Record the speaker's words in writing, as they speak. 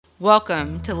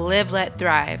Welcome to Live, Let,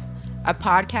 Thrive, a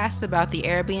podcast about the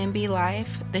Airbnb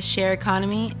life, the share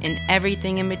economy, and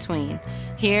everything in between.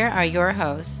 Here are your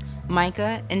hosts,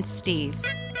 Micah and Steve.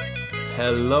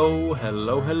 Hello.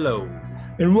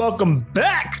 And welcome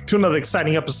back to another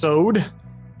exciting episode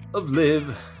of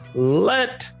Live,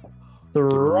 Let,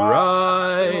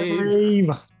 Thrive.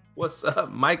 What's up,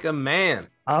 Micah, man?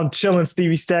 I'm chilling,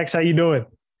 Stevie Stacks. How you doing?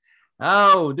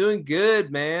 Oh, doing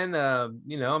good, man.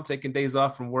 I'm taking days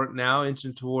off from work now,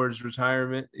 inching towards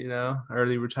retirement,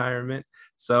 early retirement.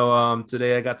 So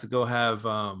today I got to go have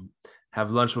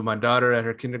lunch with my daughter at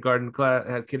her kindergarten class,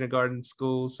 at kindergarten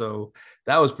school. So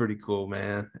that was pretty cool,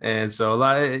 man. And so a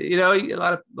lot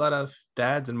of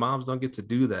dads and moms don't get to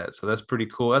do that. So that's pretty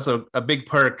cool. That's a big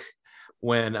perk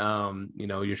when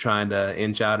you're trying to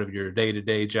inch out of your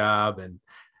day-to-day job and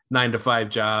 9-to-5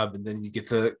 job, and then you get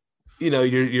to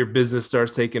your business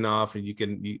starts taking off and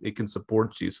it can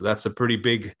support you. So that's a pretty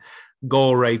big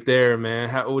goal right there, man.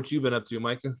 What you been up to,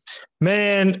 Micah?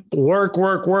 Man, work,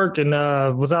 and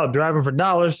was out driving for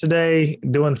dollars today,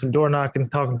 doing some door knocking,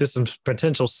 talking to some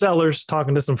potential sellers,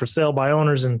 talking to some for sale by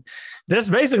owners, and that's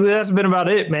been about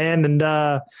it, man. And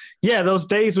those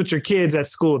days with your kids at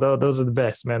school, though, those are the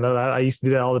best, man. I used to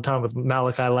do that all the time with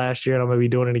Malachi last year, and I'm gonna be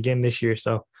doing it again this year.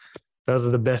 So those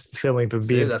are the best feelings of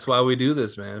being. That's why we do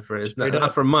this, man. It's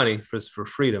not for money, for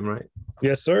freedom, right?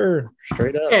 Yes, sir.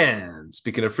 Straight up. And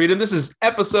speaking of freedom, this is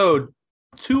episode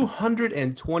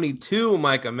 222,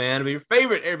 Micah, man, of your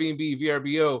favorite Airbnb,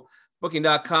 VRBO,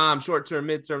 Booking.com, short-term,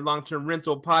 mid-term, long-term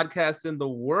rental podcast in the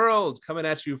world, coming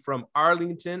at you from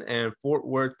Arlington and Fort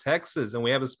Worth, Texas. And we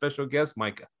have a special guest,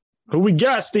 Micah. Who we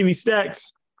got, Stevie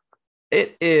Stacks?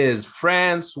 It is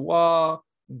Francois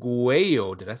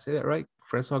Guello. Did I say that right?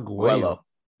 Francois Guello.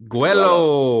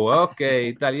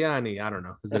 Okay, Italiani. I don't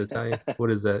know. Is it Italian? What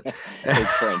is that?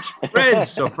 It's French. French.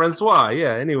 So Francois.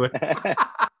 Yeah. Anyway.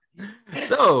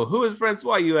 So who is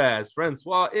Francois, you ask?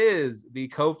 Francois is the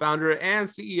co-founder and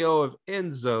CEO of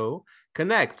Enzo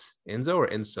Connect. Enzo or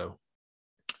Enzo?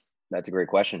 That's a great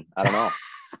question. I don't know.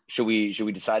 Should we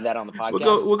decide that on the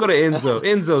podcast? We'll go to Enzo.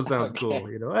 Enzo sounds cool.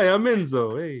 Hey, I'm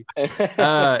Enzo. Hey,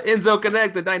 Enzo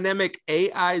Connect, a dynamic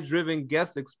AI-driven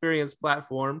guest experience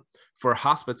platform for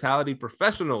hospitality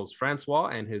professionals. Francois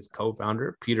and his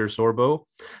co-founder Peter Sorbo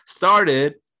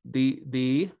started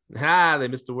they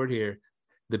missed the word here.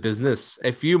 The business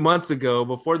a few months ago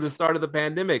before the start of the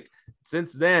pandemic.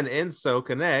 Since then, Enzo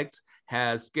Connect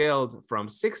has scaled from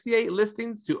 68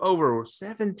 listings to over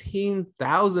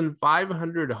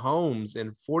 17,500 homes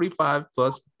in 45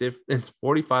 plus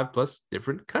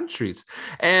different countries,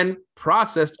 and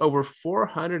processed over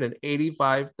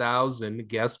 485,000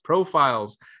 guest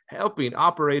profiles, helping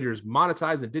operators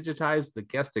monetize and digitize the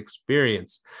guest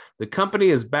experience. The company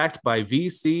is backed by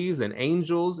VCs and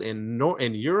angels in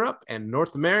Europe and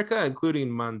North America, including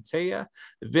Montea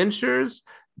Ventures,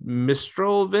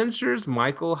 Mistral Ventures,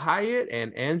 Michael Hyatt,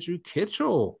 and Andrew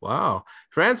Kitchell. Wow.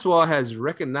 Francois is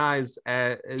recognized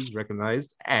as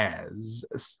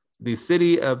the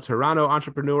City of Toronto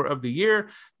Entrepreneur of the Year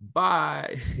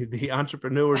by the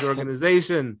Entrepreneurs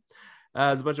Organization.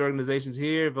 There's a bunch of organizations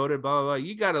here voted, blah, blah, blah.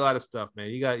 You got a lot of stuff,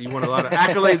 man. You won a lot of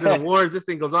accolades and awards. This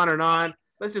thing goes on and on.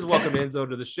 Let's just welcome Enzo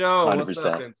to the show. 100%. What's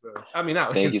up, Enzo? I mean,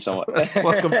 thank you so much.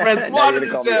 Welcome Francois to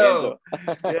the show.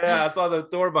 Yeah, I saw the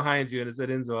door behind you and it said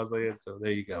Enzo. I was like, Enzo, there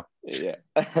you go. Yeah.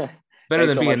 It's better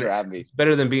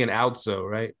than being Outso,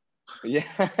 right? Yeah.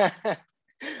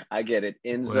 I get it.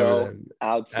 Enzo,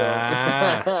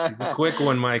 Outso. He's a quick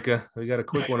one, Micah. We got a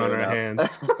quick one on our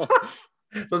hands.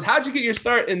 So how'd you get your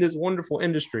start in this wonderful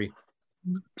industry?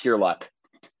 Pure luck.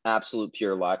 Absolute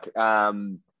pure luck.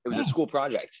 It was a school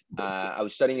project. I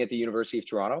was studying at the University of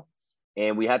Toronto,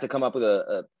 and we had to come up with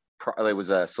a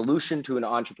solution to an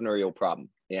entrepreneurial problem.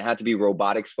 It had to be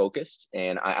robotics focused,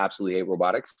 and I absolutely hate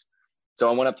robotics. So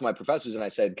I went up to my professors and I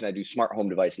said, can I do smart home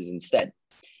devices instead?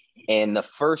 And the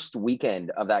first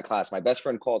weekend of that class, my best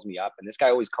friend calls me up, and this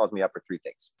guy always calls me up for three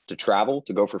things: to travel,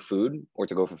 to go for food, or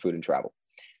to go for food and travel.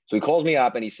 So he calls me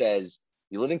up and he says,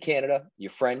 you live in Canada, you're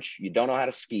French, you don't know how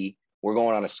to ski. We're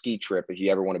going on a ski trip if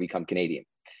you ever want to become Canadian.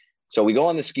 So we go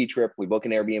on the ski trip, we book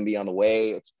an Airbnb on the way.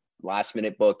 It's last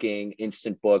minute booking,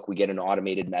 instant book. We get an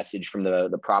automated message from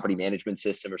the property management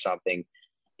system or something,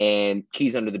 and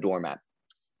keys under the doormat.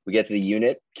 We get to the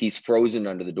unit, keys frozen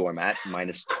under the doormat,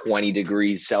 minus 20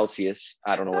 degrees Celsius.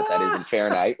 I don't know what that is in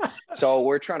Fahrenheit. So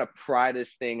we're trying to pry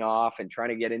this thing off and trying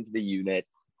to get into the unit.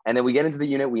 And then we get into the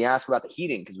unit, we ask about the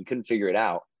heating because we couldn't figure it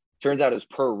out. Turns out it was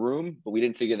per room, but we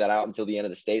didn't figure that out until the end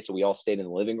of the stay. So we all stayed in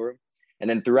the living room. And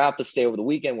then throughout the stay over the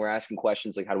weekend, we're asking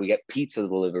questions like, how do we get pizza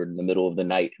delivered in the middle of the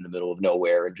night, in the middle of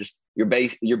nowhere? And just your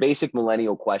basic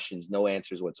millennial questions, no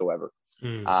answers whatsoever.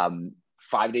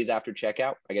 5 days after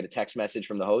checkout, I get a text message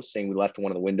from the host saying we left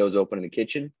one of the windows open in the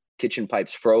kitchen. Kitchen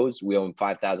pipes froze. We owe him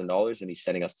 $5,000 and he's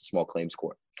sending us to small claims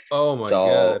court. Oh my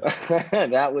God.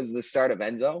 That was the start of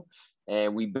Enzo.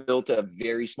 And we built a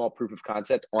very small proof of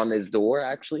concept on this door,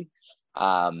 actually.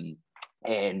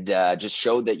 Just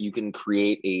showed that you can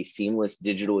create a seamless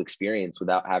digital experience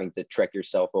without having to trek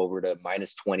yourself over to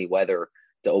 -20 weather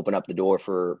to open up the door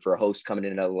for a host coming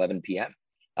in at 11 p.m.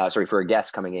 For a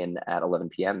guest coming in at 11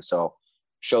 p.m. So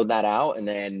showed that out, and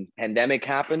then pandemic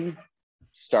happened,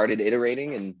 started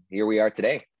iterating, and here we are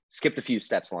today. Skipped a few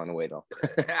steps along the way though.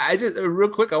 I just real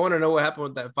quick, I want to know what happened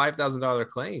with that $5,000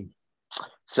 claim.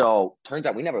 So turns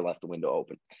out we never left the window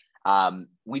open.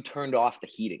 We turned off the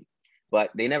heating,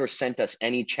 but they never sent us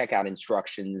any checkout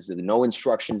instructions. There were no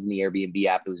instructions in the Airbnb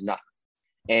app. There was nothing.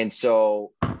 And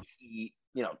so he,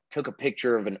 took a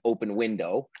picture of an open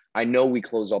window. I know we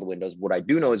closed all the windows. What I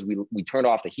do know is we turned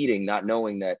off the heating, not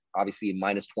knowing that obviously in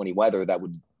 -20 weather, that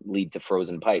would lead to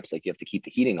frozen pipes. Like you have to keep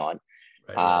the heating on.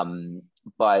 Right.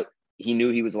 But he knew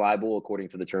he was liable according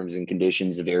to the terms and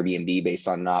conditions of Airbnb based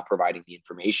on not providing the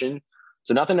information.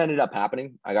 So nothing ended up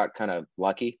happening. I got kind of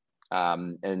lucky.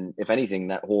 And if anything,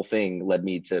 that whole thing led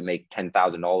me to make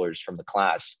 $10,000 from the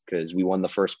class because we won the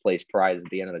first place prize at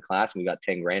the end of the class and we got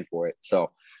 10 grand for it.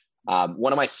 So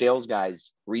one of my sales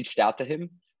guys reached out to him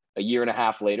a year and a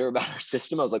half later about our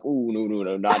system. I was like, "Oh,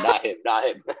 no, not him.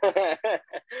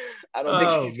 I don't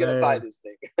think he's going to buy this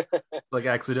thing." Like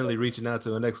accidentally reaching out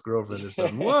to an ex-girlfriend or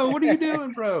something. Whoa, what are you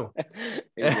doing, bro?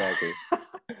 Exactly.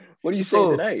 What are you saying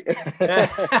tonight?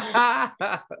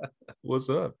 What's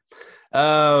up?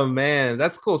 Oh man,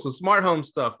 that's cool. So smart home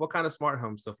stuff. What kind of smart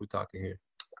home stuff we talking here?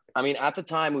 I mean, at the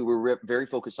time we were very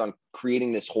focused on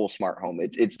creating this whole smart home.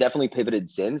 It's definitely pivoted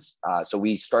since. So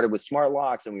we started with smart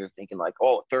locks and we were thinking like,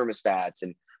 thermostats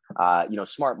and,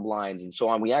 smart blinds and so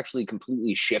on. We actually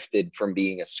completely shifted from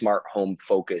being a smart home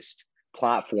focused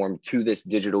platform to this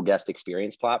digital guest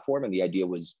experience platform. And the idea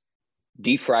was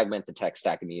defragment the tech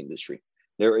stack in the industry.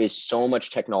 There is so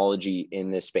much technology in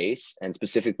this space and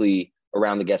specifically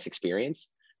around the guest experience.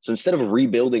 So instead of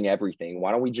rebuilding everything,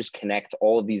 why don't we just connect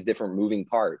all of these different moving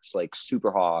parts like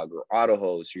Superhog or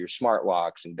AutoHost or your smart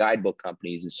locks and guidebook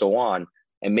companies and so on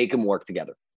and make them work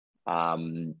together.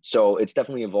 So it's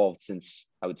definitely evolved since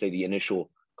I would say the initial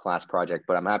class project,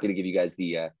 but I'm happy to give you guys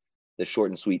the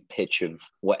short and sweet pitch of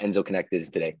what Enzo Connect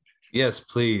is today. Yes,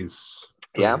 please.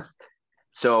 Yeah.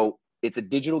 So it's a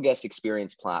digital guest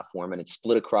experience platform and it's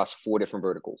split across 4 different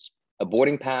verticals: a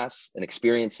boarding pass, an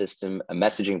experience system, a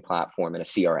messaging platform, and a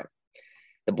CRM.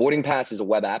 The boarding pass is a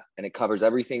web app and it covers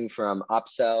everything from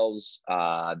upsells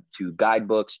to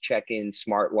guidebooks, check-ins,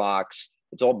 smart locks.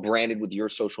 It's all branded with your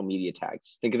social media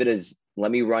tags. Think of it as,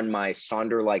 let me run my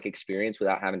Sonder-like experience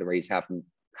without having to raise half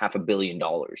 $500 million.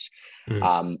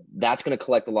 That's going to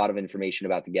collect a lot of information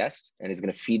about the guest and is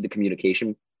going to feed the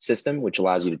communication system, which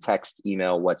allows you to text,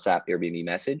 email, WhatsApp, Airbnb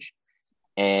message.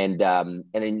 And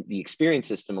then the experience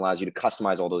system allows you to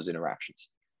customize all those interactions.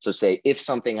 So say, if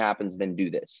something happens, then do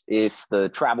this. If the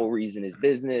travel reason is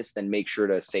business, then make sure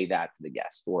to say that to the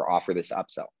guest or offer this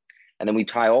upsell. And then we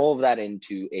tie all of that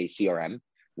into a CRM,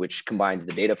 which combines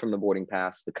the data from the boarding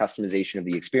pass, the customization of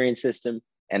the experience system,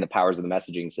 and the powers of the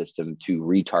messaging system to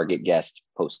retarget guests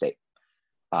post-stay.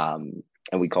 And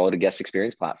we call it a guest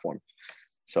experience platform.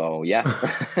 So yeah.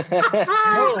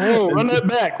 Run that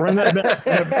back.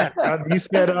 You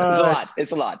said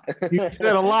it's a lot. You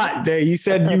said a lot there. You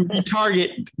said you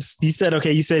retarget. You said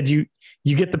okay. You said you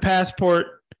get the passport,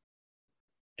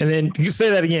 and then you say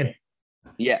that again.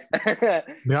 Yeah. So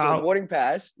the boarding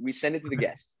pass, we send it to the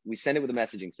guest. We send it with a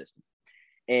messaging system.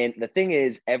 And the thing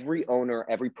is, every owner,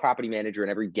 every property manager,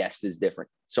 and every guest is different.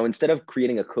 So instead of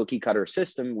creating a cookie cutter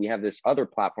system, we have this other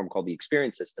platform called the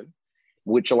experience system,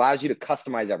 which allows you to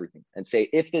customize everything and say,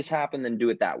 if this happened, then do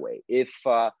it that way. If,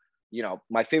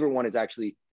 my favorite one is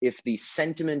actually, if the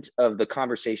sentiment of the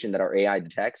conversation that our AI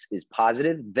detects is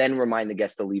positive, then remind the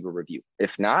guest to leave a review.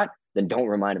 If not, then don't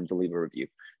remind them to leave a review.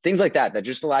 Things like that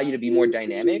just allow you to be more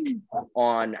dynamic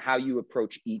on how you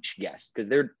approach each guest, because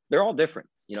they're all different.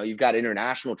 You've got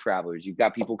international travelers, you've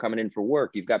got people coming in for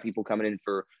work, you've got people coming in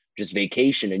for just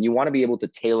vacation, and you want to be able to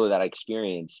tailor that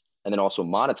experience and then also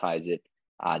monetize it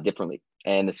differently.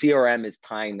 And the CRM is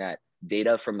tying that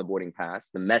data from the boarding pass,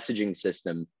 the messaging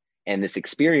system, and this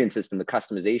experience system, the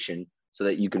customization, so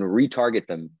that you can retarget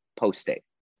them post-stay.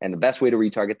 And the best way to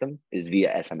retarget them is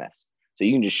via SMS. So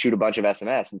you can just shoot a bunch of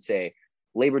SMS and say,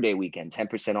 Labor Day weekend,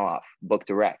 10% off, book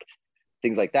direct.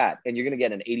 things like that. And you're going to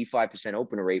get an 85%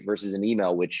 opener rate versus an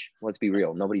email, which, let's be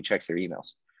real, nobody checks their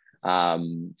emails.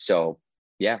 So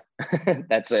yeah,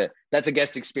 that's a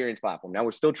guest experience platform. Now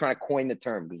we're still trying to coin the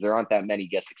term because there aren't that many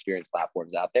guest experience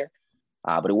platforms out there,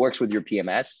 but it works with your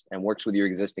PMS and works with your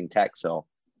existing tech. So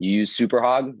you use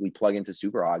Superhog, we plug into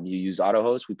Superhog. You use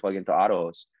AutoHost, we plug into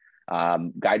AutoHost.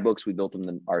 Guidebooks, we built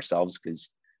them ourselves because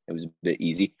it was a bit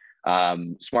easy.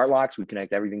 Smart locks, we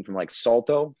connect everything from like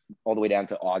Salto all the way down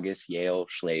to August, Yale,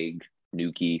 Schlage,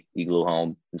 Nuki, Igloo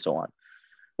Home, and so on.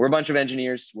 We're a bunch of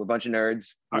engineers. We're a bunch of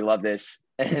nerds. We love this.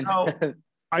 And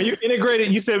are you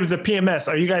integrated? You said it was a PMS.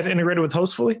 Are you guys integrated with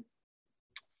Hostfully?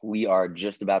 We are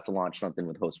just about to launch something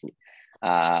with Hostfully.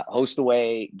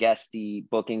 Hostaway, Guesty,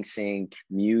 Booking Sync,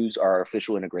 Muse are our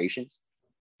official integrations.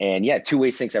 And yeah, two-way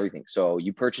syncs everything. So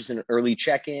you purchase an early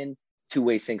check-in,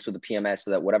 two-way syncs with the PMS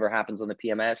so that whatever happens on the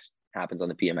PMS happens on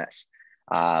the PMS.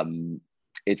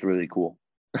 It's really cool.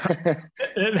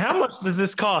 And how much does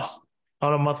this cost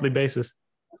on a monthly basis?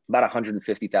 About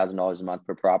 $150,000 a month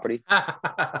per property.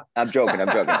 I'm joking.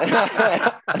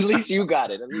 At least you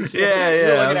got it. At least you're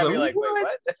looking at me like, wait,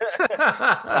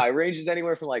 what? It ranges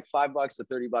anywhere from like $5 to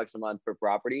 $30 a month per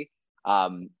property.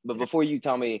 But before you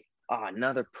tell me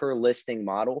another per listing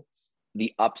model,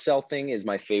 the upsell thing is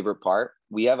my favorite part.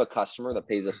 We have a customer that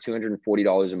pays us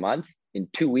 $240 a month. In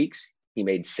 2 weeks, he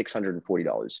made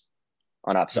 $640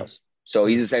 on upsells. So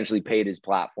he's essentially paid his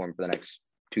platform for the next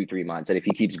 2-3 months. And if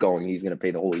he keeps going, he's going to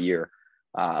pay the whole year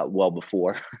well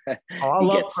before. I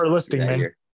love per listing, man.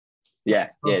 Year. Yeah,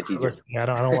 it's easier. I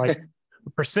don't like a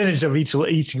percentage of each.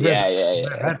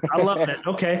 Yeah. I love that.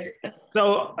 Okay.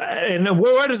 So, and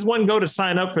where does one go to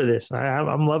sign up for this?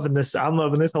 I'm loving this. I'm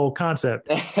loving this whole concept.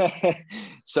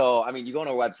 So, I mean, you go on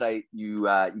our website, you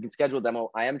can schedule a demo.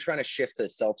 I am trying to shift to a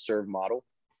self-serve model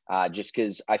just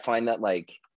because I find that like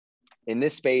in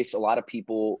this space, a lot of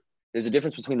people, there's a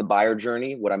difference between the buyer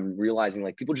journey. What I'm realizing,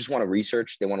 like people just want to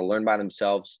research. They want to learn by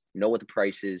themselves, know what the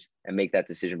price is, and make that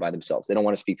decision by themselves. They don't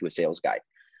want to speak to a sales guy.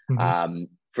 Mm-hmm.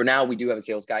 For now, we do have a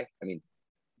sales guy. I mean,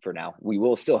 for now, we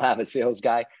will still have a sales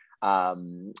guy,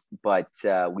 but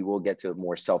we will get to a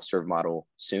more self-serve model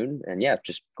soon. And yeah,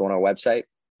 just go on our website,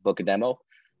 book a demo.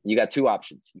 You got two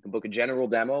options. You can book a general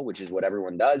demo, which is what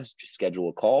everyone does. Just schedule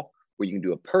a call, or you can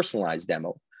do a personalized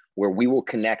demo where we will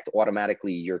connect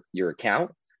automatically your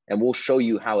account. And we'll show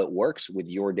you how it works with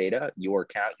your data, your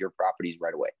account, your properties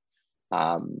right away.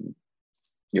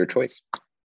 Your choice.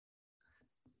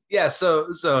 Yeah.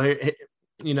 So here,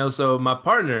 so my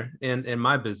partner in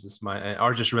my business, my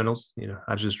Argis Rentals,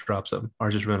 I just dropped something,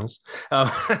 Argis Rentals.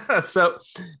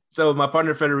 So my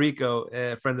partner Federico,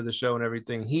 a friend of the show and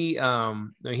everything, he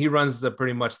runs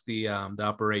pretty much the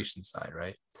operations side,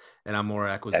 right? And I'm more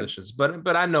acquisitions,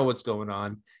 but I know what's going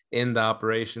on in the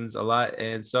operations a lot.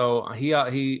 And so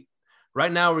he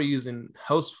right now we're using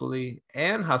Hostfully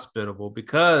and Hospitable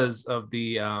because of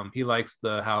the he likes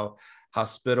how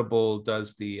Hospitable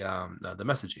does the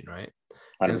messaging, right?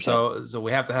 100%. And so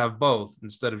we have to have both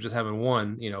instead of just having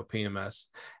one, PMS.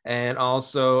 And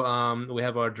also we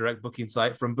have our direct booking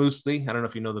site from Boostly. I don't know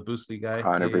if you know the Boostly guy.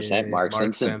 100%. Mark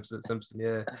Simpson.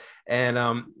 Yeah.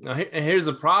 And here's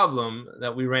a problem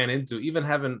that we ran into, even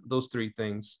having those three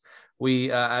things.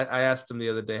 I asked him the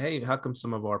other day, hey, how come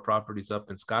some of our properties up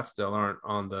in Scottsdale aren't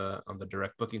on the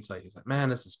direct booking site? He's like,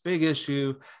 man, it's this big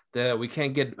issue that we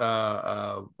can't get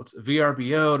what's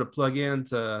VRBO to plug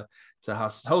into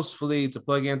Hostfully to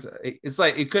plug into. It's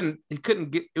like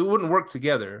it wouldn't work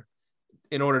together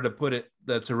in order to put it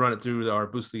to run it through our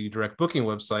Boostly direct booking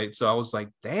website. So I was like,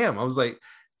 damn,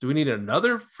 do we need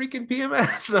another freaking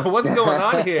PMS? So what's going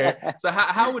on here? So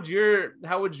how would your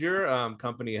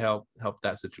company help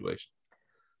that situation?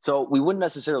 So we wouldn't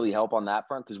necessarily help on that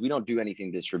front because we don't do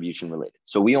anything distribution related.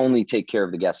 So we only take care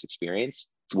of the guest experience,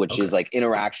 which is like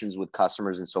interactions with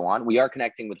customers and so on. We are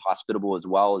connecting with Hospitable as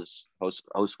well as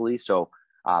Hostfully. So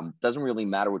doesn't really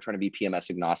matter. We're trying to be PMS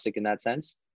agnostic in that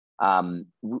sense.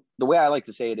 The way I like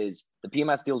to say it is the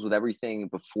PMS deals with everything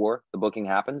before the booking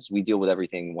happens. We deal with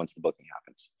everything once the booking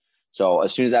happens. So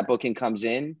as soon as that booking comes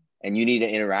in and you need to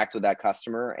interact with that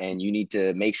customer and you need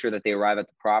to make sure that they arrive at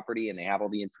the property and they have all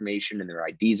the information and their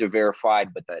IDs are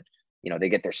verified, but that, they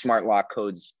get their smart lock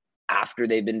codes after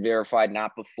they've been verified,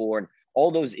 not before, and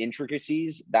all those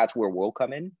intricacies, that's where we'll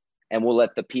come in and we'll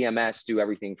let the PMS do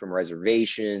everything from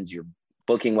reservations, your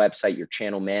booking website, your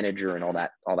channel manager, and all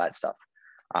that stuff.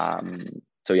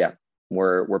 So yeah,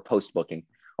 we're post-booking,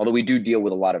 although we do deal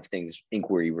with a lot of things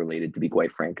inquiry related, to be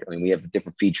quite frank. I mean, we have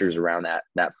different features around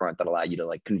that front that allow you to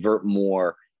like convert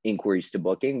more inquiries to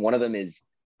booking. One of them is,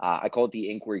 I call it the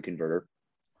inquiry converter,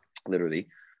 literally.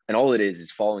 And all it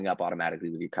is following up automatically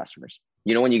with your customers.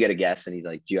 You know, when you get a guest and he's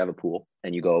like, do you have a pool?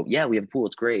 And you go, yeah, we have a pool.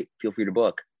 It's great. Feel free to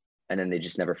book. And then they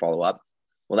just never follow up.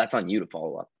 Well, that's on you to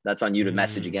follow up. That's on you to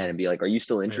message again and be like, are you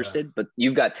still interested? Yeah. But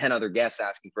you've got 10 other guests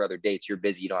asking for other dates. You're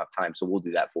busy. You don't have time. So we'll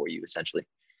do that for you essentially.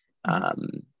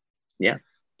 Yeah.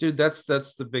 Dude, that's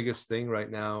the biggest thing right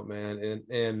now, man.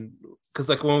 And because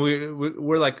like when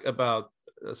we're like about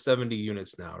 70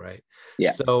 units now, right?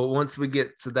 Yeah. So once we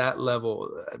get to that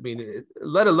level, I mean,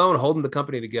 let alone holding the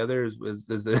company together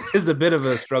is a bit of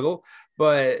a struggle,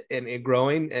 but and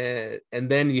growing, and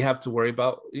then you have to worry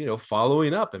about, you know,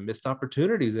 following up and missed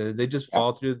opportunities, and they just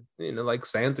fall through, you know, like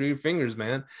sand through your fingers,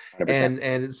 man. 100%.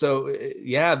 And so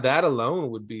yeah, that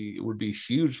alone would be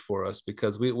huge for us,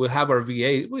 because we'll have our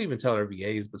VA, we'll even tell our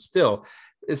VAs, but still,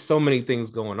 there's so many things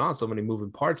going on, so many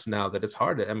moving parts now that it's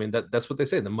hard to, I mean, that's what they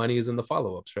say. The money is in the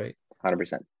follow-ups, right?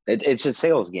 100%. It's a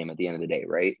sales game at the end of the day,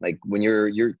 right? Like when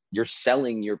you're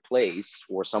selling your place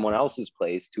or someone else's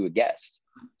place to a guest.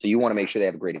 So you want to make sure they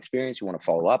have a great experience. You want to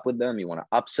follow up with them. You want to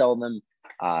upsell them.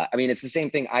 I mean, it's the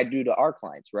same thing I do to our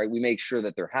clients, right? We make sure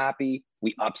that they're happy.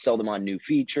 We upsell them on new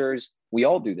features. We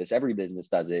all do this. Every business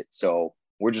does it. So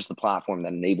we're just the platform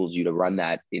that enables you to run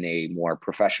that in a more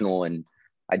professional and,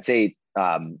 I'd say,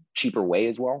 cheaper way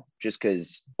as well, just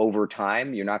because over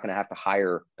time you're not going to have to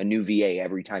hire a new VA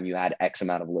every time you add X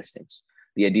amount of listings.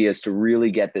 The idea is to really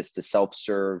get this to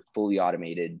self-serve, fully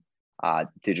automated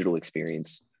digital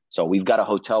experience. So we've got a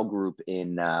hotel group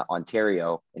in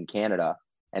Ontario in Canada,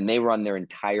 and they run their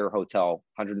entire hotel,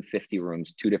 150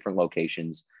 rooms, 2 different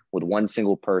locations, with one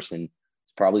single person.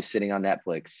 It's probably sitting on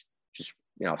Netflix, just,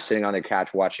 you know, sitting on their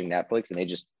couch watching Netflix, and they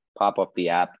just pop up the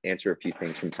app, answer a few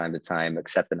things from time to time,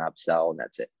 accept an upsell, and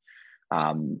that's it.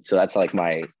 So that's like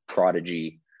my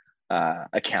Prodigy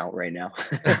account right now.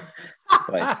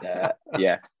 But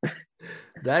yeah,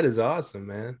 that is awesome,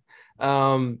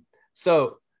 man.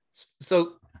 So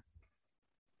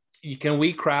can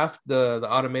we craft the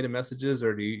automated messages,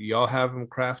 or do y'all have them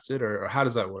crafted, or how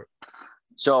does that work?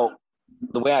 So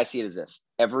the way I see it is this: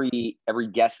 every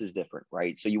guest is different,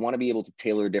 right? So you want to be able to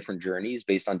tailor different journeys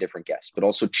based on different guests, but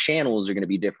also channels are going to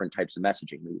be different types of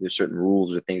messaging. There's certain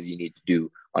rules or things you need to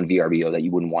do on VRBO that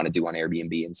you wouldn't want to do on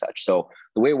Airbnb and such. So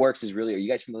the way it works is really, are you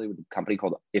guys familiar with the company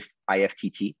called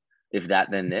IFTT? If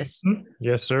that, then this?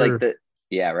 Yes, sir. Like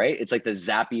yeah, right? It's like the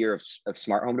Zapier of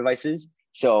smart home devices.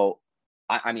 So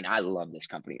I mean, I love this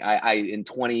company. I in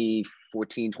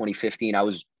 2014, 2015, I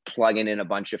was plugging in a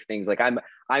bunch of things. Like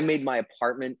I made my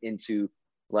apartment into,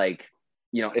 like,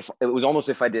 you know, if it was almost,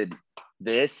 if I did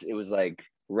this, it was like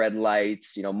red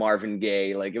lights, you know, Marvin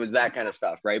Gaye, like it was that kind of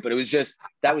stuff, right? But that was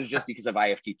just because of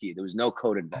IFTT. There was no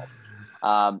code involved.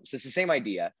 So it's the same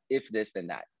idea. If this, then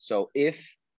that. So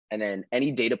if, and then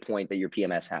any data point that your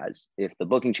PMS has, if the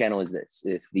booking channel is this,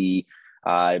 if the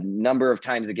number of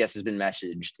times the guest has been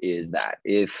messaged is that,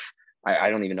 if I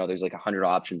don't even know, there's like 100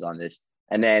 options on this,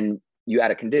 and then you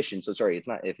add a condition. So sorry, it's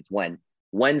not if, it's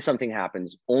when something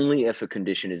happens, only if a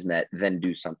condition is met, then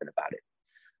do something about it.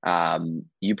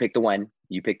 You pick the when,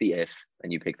 you pick the if,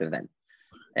 and you pick the then,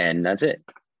 and that's it.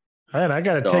 Man, I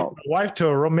got to take my wife to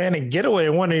a romantic getaway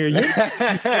in one of your units.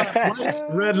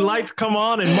 Red lights come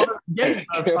on and Marvin Gaye.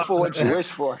 Careful what you wish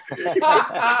for.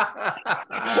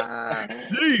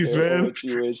 Jeez, man. What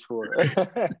you wish for.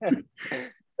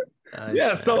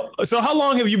 Yeah. So how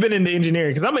long have you been into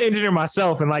engineering? Because I'm an engineer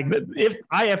myself, and like, if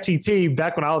IFTT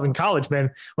back when I was in college,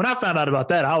 man, when I found out about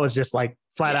that, I was just like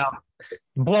flat out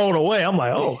blown away. I'm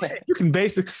like, oh, man, you can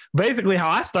basically how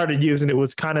I started using it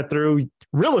was kind of through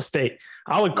real estate.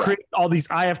 I would create all these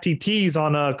IFTTs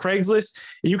on Craigslist,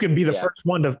 and you can be the first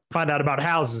one to find out about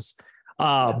houses.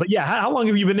 But yeah, how long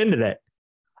have you been into that?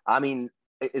 I mean,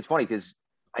 it's funny because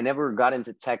I never got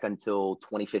into tech until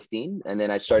 2015. And then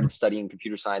I started studying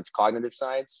computer science, cognitive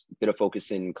science, did a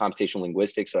focus in computational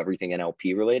linguistics, so everything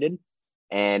NLP related.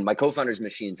 And my co-founder is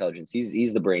machine intelligence.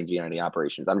 He's the brains behind the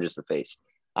operations. I'm just the face.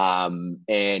 And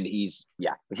he's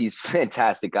a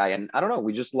fantastic guy. And I don't know,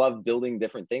 we just love building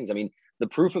different things. I mean, the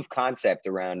proof of concept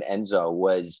around Enzo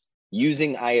was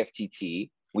using IFTT.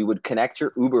 We would connect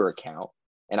your Uber account.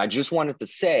 And I just wanted to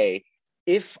say,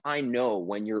 if I know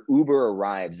when your Uber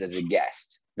arrives as a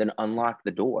guest, then unlock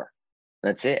the door.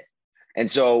 That's it. And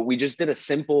so we just did a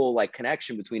simple like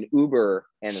connection between Uber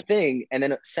and the thing, and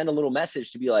then send a little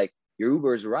message to be like, your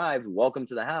Uber's arrived, welcome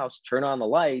to the house, turn on the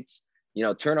lights, you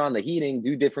know, turn on the heating,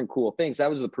 do different cool things.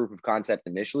 That was the proof of concept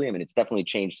initially. I mean, it's definitely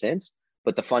changed since,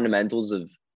 but the fundamentals of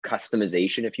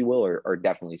customization, if you will, are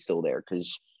definitely still there.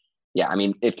 Because yeah, I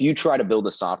mean, if you try to build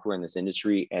a software in this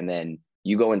industry and then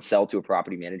you go and sell to a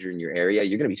property manager in your area,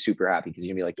 you're going to be super happy because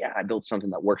you're going to be like, yeah, I built something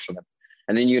that works for them.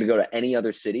 And then you're going to go to any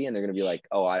other city and they're going to be like,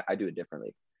 oh, I do it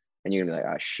differently. And you're going to be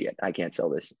like, oh, shit, I can't sell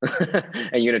this.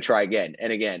 And you're going to try again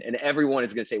and again. And everyone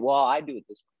is going to say, well, I do it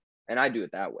this way and I do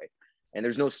it that way. And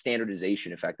there's no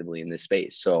standardization effectively in this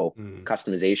space. So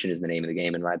customization is the name of the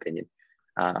game, in my opinion.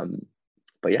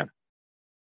 But yeah.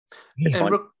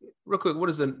 And real quick, what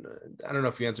is it? I don't know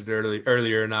if you answered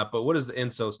earlier or not, but what does the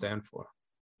ENZO stand for?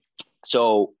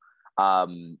 So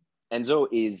ENZO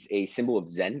is a symbol of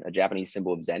Zen, a Japanese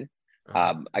symbol of Zen.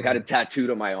 I got it tattooed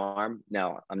on my arm.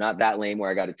 Now, I'm not that lame where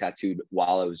I got it tattooed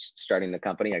while I was starting the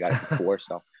company. I got it before,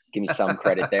 so give me some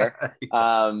credit there.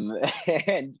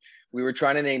 And we were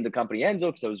trying to name the company ENZO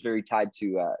because I was very tied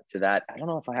to that. I don't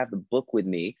know if I have the book with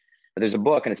me, but there's a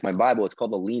book and it's my Bible. It's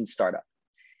called The Lean Startup.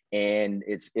 And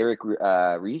it's Eric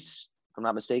Ries, if I'm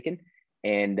not mistaken.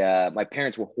 And my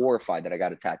parents were horrified that I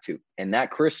got a tattoo. And that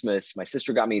Christmas, my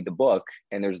sister got me the book,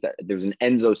 and there's an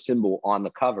ENZO symbol on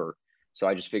the cover. So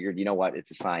I just figured, you know what?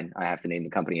 It's a sign. I have to name the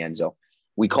company ENZO.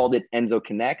 We called it ENZO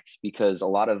Connect because a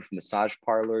lot of massage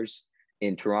parlors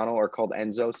in Toronto are called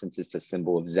ENZO since it's a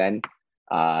symbol of Zen.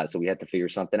 So we had to figure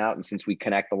something out. And since we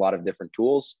connect a lot of different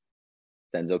tools,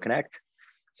 it's ENZO Connect.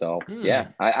 So yeah,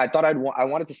 I thought I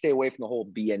wanted to stay away from the whole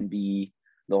BNB,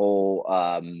 the whole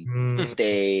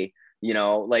stay, you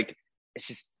know, like it's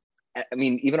just, I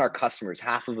mean, even our customers,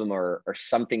 half of them are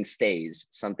something stays,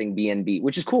 something BNB,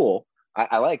 which is cool.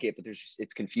 I like it, but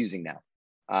it's confusing now.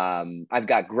 I've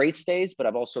got great stays, but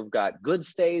I've also got good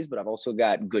stays, but I've also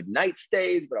got good night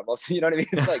stays, but I've also, you know what I mean?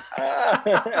 It's like,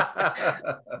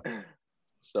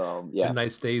 so yeah. Good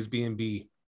night stays, B&B.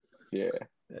 Yeah.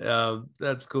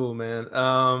 That's cool, man.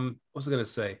 What was I gonna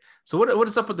say? So what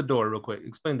is up with the door, real quick?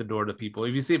 Explain the door to people.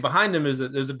 If you see behind them, there's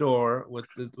a door with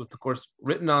of course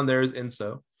written on there is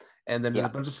ENZO, and then there's a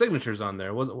bunch of signatures on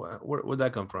there. Where'd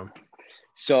that come from?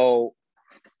 So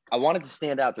I wanted to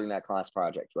stand out during that class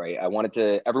project, right?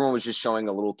 Everyone was just showing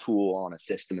a little tool on a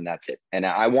system and that's it. And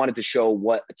I wanted to show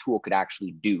what a tool could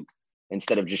actually do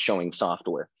instead of just showing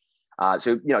software.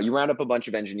 So, you know, you round up a bunch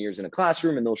of engineers in a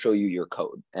classroom and they'll show you your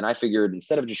code. And I figured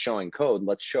instead of just showing code,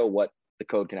 let's show what the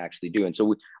code can actually do. And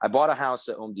so I bought a house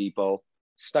at Home Depot,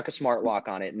 stuck a smart lock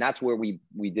on it. And that's where we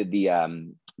did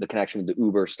the connection with the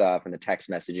Uber stuff and the text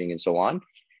messaging and so on.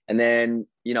 And then,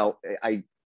 you know, I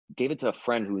gave it to a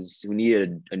friend who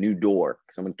needed a new door.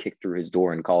 Someone kicked through his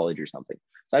door in college or something.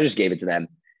 So I just gave it to them.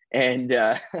 And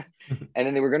and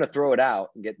then they were going to throw it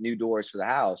out and get new doors for the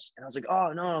house. And I was like,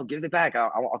 oh, no, give it back.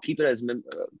 I'll keep it as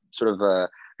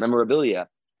memorabilia.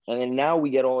 And then now we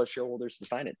get all our shareholders to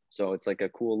sign it. So it's like a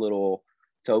cool little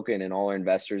token and all our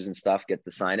investors and stuff get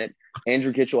to sign it.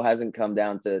 Andrew Kitchell hasn't come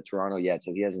down to Toronto yet,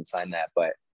 so he hasn't signed that,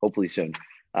 but hopefully soon.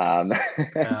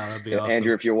 That'd be awesome.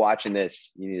 Andrew, if you're watching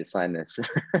this, you need to sign this.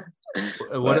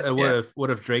 What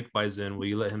if Drake buys in? Will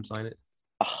you let him sign it?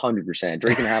 100%.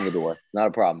 Drake can have the door. Not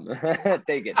a problem.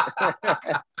 Take it.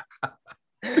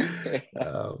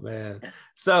 Oh man.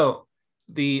 So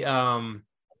the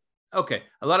okay,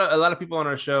 a lot of people on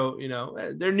our show, you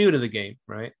know, they're new to the game,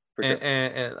 right? For sure.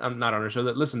 And I'm not on our show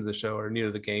that listen to the show are new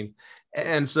to the game,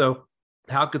 and so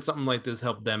how could something like this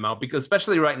help them out? Because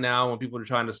especially right now when people are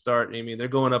trying to start, I mean, they're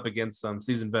going up against some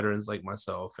seasoned veterans like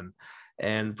myself,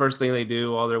 and first thing they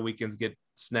do, all their weekends get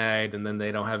snagged, and then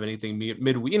they don't have anything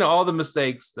midweek. You know, all the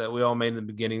mistakes that we all made in the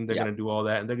beginning, they're going to do all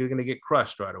that, and they're going to get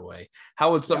crushed right away.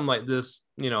 How would something like this,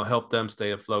 you know, help them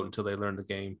stay afloat until they learn the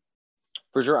game?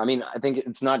 For sure. I mean, I think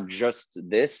it's not just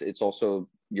this; it's also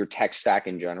your tech stack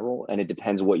in general, and it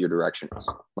depends what your direction is.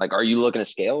 Like, are you looking to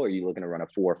scale, or are you looking to run a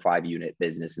 4 or 5 unit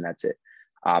business and that's it?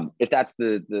 If that's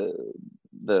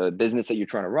the business that you're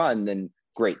trying to run, then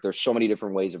great. There's so many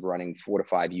different ways of running 4 to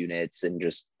 5 units and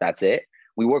just that's it.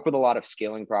 We work with a lot of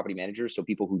scaling property managers. So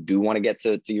people who do want to get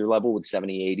to your level with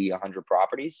 70, 80, 100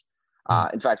 properties.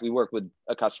 In fact, we work with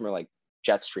a customer like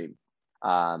Jetstream.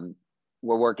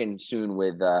 We're working soon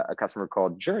with a customer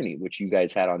called Journey, which you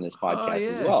guys had on this podcast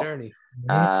as well. Journey.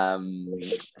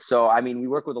 So, I mean, we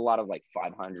work with a lot of like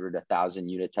 500, 1,000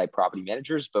 unit type property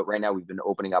managers, but right now we've been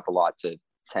opening up a lot to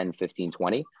 10, 15,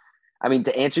 20. I mean,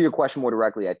 to answer your question more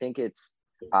directly, I think it's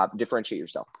differentiate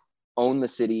yourself. Own the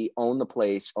city, own the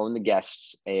place, own the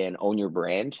guests, and own your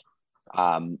brand.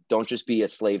 Don't just be a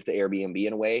slave to Airbnb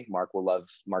in a way. Mark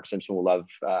Simpson will love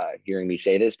hearing me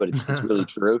say this, but it's really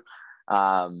true.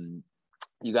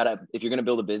 If you're going to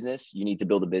build a business, you need to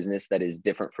build a business that is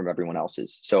different from everyone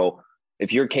else's. So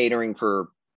if you're catering for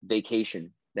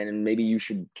vacation, then maybe you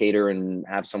should cater and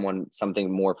have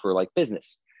something more for like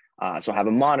business. So have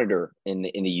a monitor in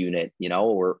the unit, you know,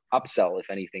 or upsell, if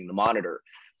anything, the monitor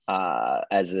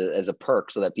as a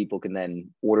perk so that people can then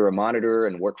order a monitor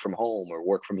and work from home or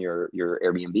work from your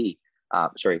Airbnb,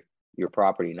 your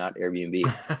property, not Airbnb.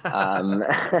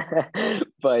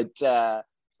 But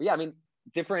yeah, I mean,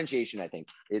 differentiation, I think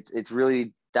it's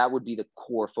really, that would be the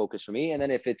core focus for me. And then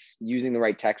if it's using the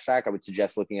right tech stack, I would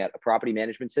suggest looking at a property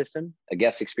management system, a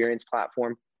guest experience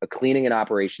platform, a cleaning and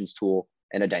operations tool,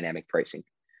 and a dynamic pricing.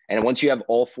 And once you have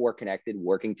all four connected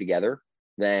working together,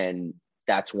 then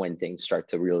that's when things start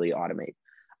to really automate.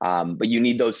 But you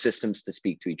need those systems to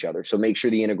speak to each other. So make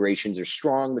sure the integrations are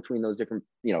strong between those different,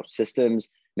 systems.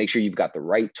 Make sure you've got the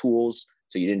right tools.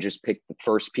 So you didn't just pick the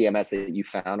first PMS that you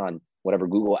found on whatever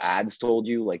Google Ads told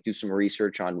you. Like, do some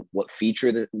research on what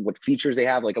features they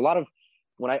have. Like, a lot of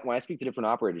when I speak to different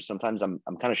operators, sometimes I'm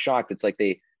kind of shocked. It's like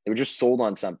they were just sold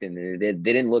on something. They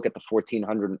didn't look at the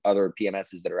 1,400 other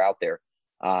PMSs that are out there,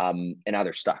 and now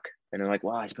they're stuck. And they're like,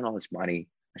 wow, I spent all this money,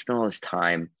 I spent all this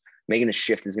time. Making the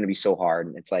shift is going to be so hard.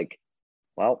 And it's like,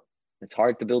 well, it's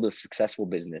hard to build a successful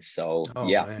business. So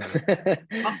yeah.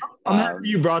 I'm happy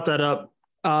you brought that up.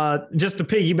 Just to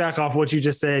piggyback off what you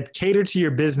just said, cater to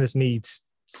your business needs,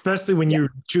 especially when you're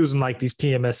choosing like these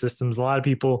PMS systems. A lot of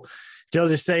people, they'll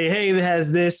just say, hey, it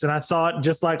has this, and I saw it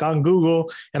just like on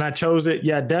Google and I chose it.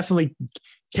 Yeah, definitely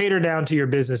cater down to your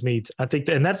business needs. I think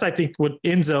that's what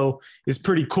Enzo is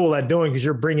pretty cool at doing, because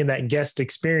you're bringing that guest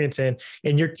experience in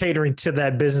and you're catering to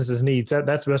that business's needs.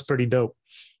 That's pretty dope.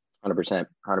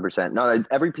 100%. No,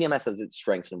 every PMS has its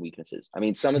strengths and weaknesses. I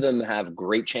mean, some of them have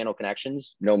great channel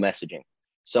connections, no messaging.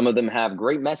 Some of them have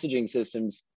great messaging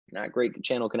systems, not great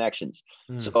channel connections.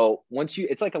 So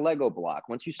it's like a Lego block.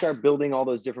 Once you start building all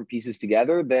those different pieces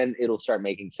together, then it'll start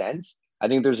making sense. I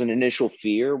think there's an initial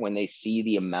fear when they see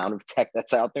the amount of tech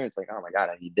that's out there. It's like, oh my God,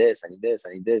 I need this, I need this,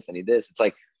 I need this, I need this. It's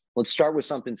like, let's start with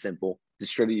something simple.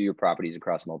 Distribute your properties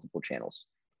across multiple channels,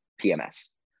 PMS.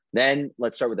 Then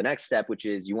let's start with the next step, which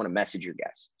is you want to message your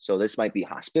guests. So this might be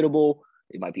Hospitable,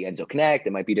 it might be Enzo Connect,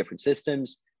 it might be different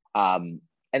systems. And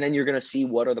then you're going to see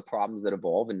what are the problems that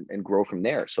evolve and grow from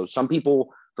there. So some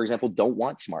people, for example, don't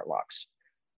want smart locks.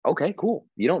 Okay, cool.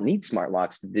 You don't need smart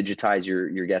locks to digitize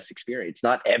your guest experience.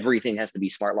 Not everything has to be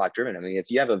smart lock driven. I mean, if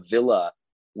you have a villa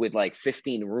with like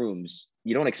 15 rooms,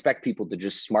 you don't expect people to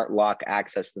just smart lock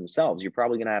access themselves. You're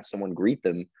probably going to have someone greet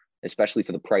them, especially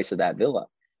for the price of that villa.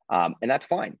 And that's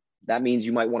fine. That means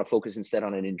you might want to focus instead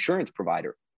on an insurance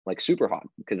provider like Superhot,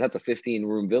 because that's a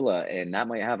 15-room villa and that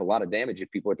might have a lot of damage if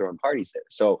people are throwing parties there.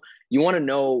 So you want to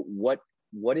know what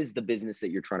is the business that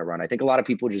you're trying to run. I think a lot of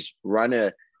people just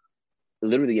run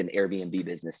literally an Airbnb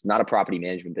business, not a property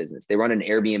management business. They run an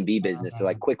Airbnb business. They're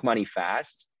like quick money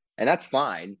fast, and that's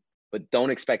fine, but don't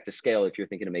expect to scale if you're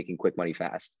thinking of making quick money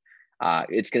fast.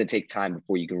 It's going to take time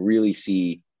before you can really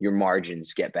see your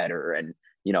margins get better and,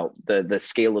 the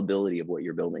scalability of what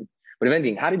you're building. But if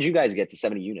anything, how did you guys get to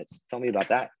 70 units? Tell me about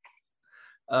that.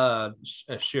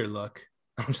 Sheer luck.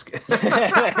 I'm just kidding.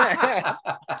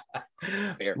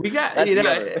 We got,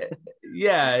 the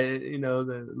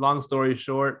long story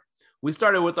short, we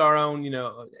started with our own,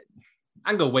 I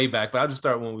can go way back, but I'll just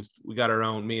start when we got our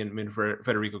own, me and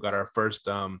Federico got our first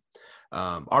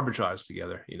arbitrage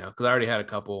together, because I already had a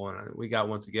couple and we got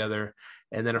one together.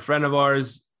 And then a friend of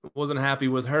ours wasn't happy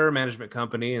with her management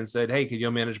company and said, hey, could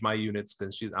you manage my units?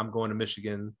 Because I'm going to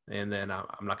Michigan and then I'm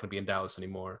not going to be in Dallas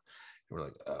anymore. We're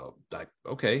like, oh,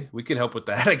 okay, we can help with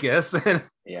that, I guess. And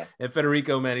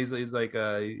Federico, man, he's like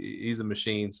he's a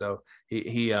machine. So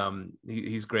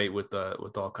he's great with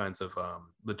all kinds of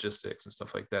logistics and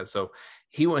stuff like that. So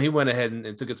he went ahead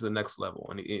and took it to the next level,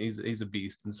 and he's a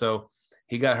beast. And so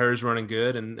he got hers running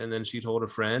good, and then she told a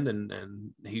friend,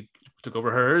 and he took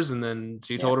over hers, and then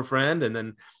she told a friend, and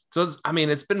then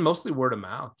it's been mostly word of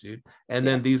mouth, dude. And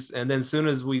then as soon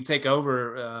as we take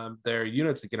over their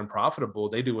units and get them profitable,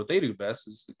 they do what they do best,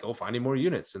 is go finding more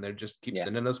units, and they just keep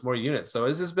sending us more units. So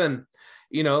it's just been,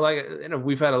 we've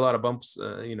had a lot of bumps,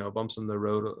 bumps in the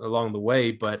road along the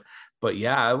way, but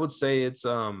yeah, I would say it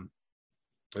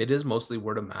is mostly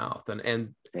word of mouth,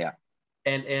 and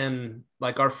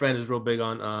like our friend is real big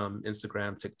on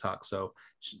Instagram, TikTok. So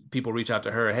people reach out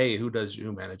to her, hey, who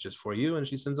manages for you? And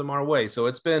she sends them our way. So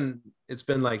it's been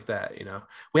like that,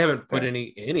 we haven't put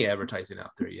any advertising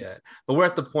out there yet, but we're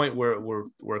at the point where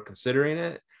we're considering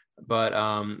it, but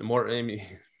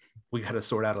we got to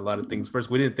sort out a lot of things first.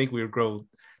 We didn't think we would grow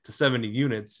to 70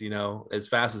 units, as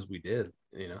fast as we did,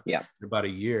 in about a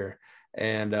year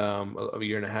and a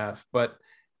year and a half. But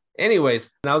anyways,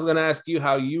 and I was going to ask you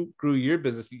how you grew your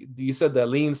business. You said that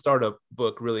Lean Startup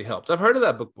book really helped. I've heard of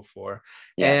that book before.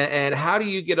 Yeah. And how do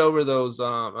you get over those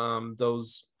I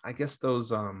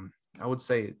would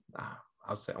say, I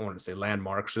wanted to say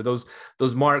landmarks, or those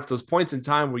marks, those points in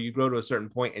time where you grow to a certain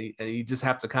point and you just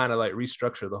have to kind of like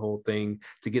restructure the whole thing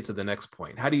to get to the next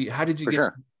point. How did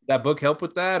you that book help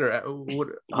with that, or what?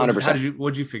 100%.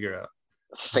 What'd you figure out?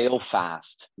 Fail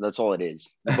fast. That's all it is.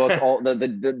 The book, all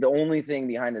the only thing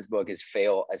behind this book is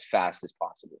fail as fast as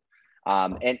possible,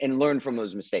 and learn from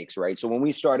those mistakes, right? So when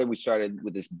we started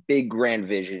with this big grand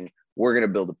vision. We're going to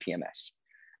build a PMS,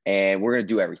 and we're going to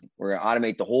do everything. We're going to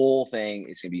automate the whole thing.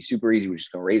 It's going to be super easy. We're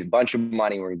just going to raise a bunch of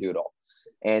money. We're going to do it all.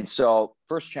 And so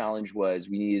first challenge was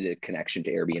we needed a connection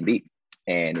to Airbnb.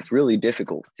 And it's really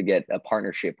difficult to get a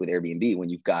partnership with Airbnb when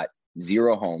you've got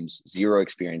 0 homes, 0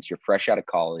 experience. You're fresh out of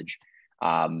college.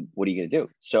 What are you going to do?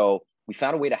 So we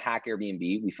found a way to hack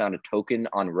Airbnb. We found a token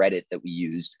on Reddit that we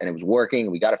used, and it was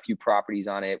working. We got a few properties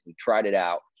on it. We tried it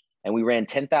out, and we ran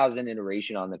 10,000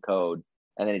 iteration on the code,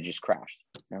 and then it just crashed.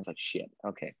 And I was like, shit,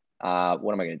 okay.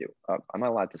 What am I going to do? Am I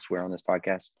allowed to swear on this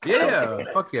podcast? Yeah,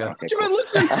 okay. fuck yeah. Okay, cool.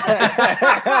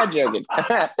 I'm joking.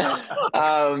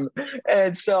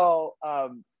 And so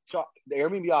the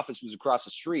Airbnb office was across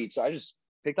the street. So I just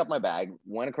picked up my bag,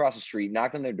 went across the street,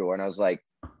 knocked on their door, and I was like,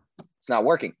 it's not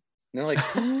working. And they're like,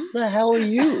 who the hell are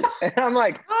you? And I'm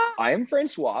like, I am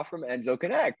Francois from Enzo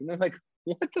Connect. And they're like,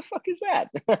 what the fuck is that?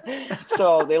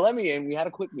 So they let me in. We had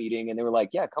a quick meeting, and they were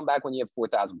like, yeah, come back when you have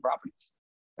 4,000 properties.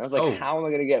 And I was like, how am I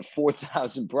going to get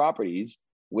 4,000 properties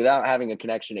without having a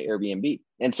connection to Airbnb?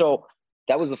 And so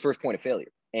that was the first point of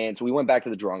failure. And so we went back to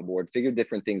the drawing board, figured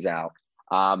different things out.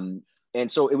 And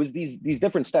so it was these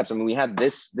different steps. I mean, we had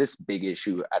this big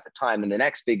issue at the time. And the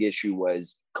next big issue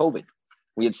was COVID.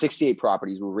 We had 68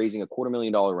 properties. We were raising a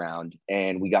 $250,000 round,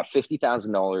 and we got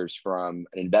 $50,000 from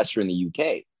an investor in the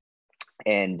UK.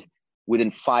 And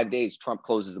within 5 days, Trump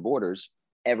closes the borders.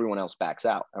 Everyone else backs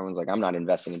out. Everyone's like, I'm not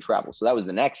investing in travel. So that was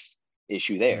the next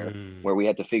issue there, where we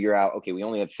had to figure out, okay, we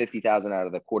only have 50,000 out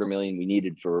of the $250,000 we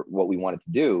needed for what we wanted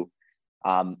to do.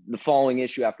 The following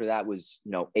issue after that was,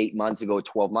 8 months ago,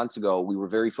 12 months ago, we were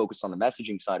very focused on the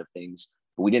messaging side of things,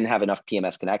 but we didn't have enough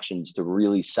PMS connections to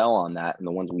really sell on that. And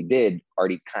the ones we did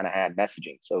already kind of had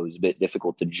messaging. So it was a bit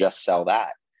difficult to just sell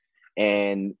that.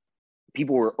 And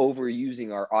people were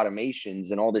overusing our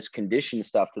automations and all this condition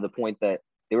stuff to the point that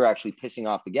they were actually pissing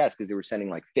off the guests because they were sending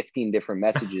like 15 different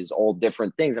messages, all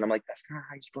different things. And I'm like, that's not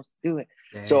how you're supposed to do it.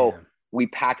 Damn. So we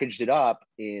packaged it up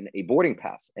in a boarding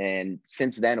pass. And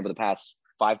since then, over the past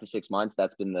 5 to 6 months,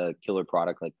 that's been the killer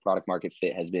product. Like product market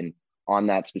fit has been on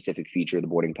that specific feature of the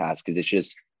boarding pass, because it's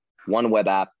just one web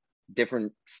app,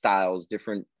 different styles,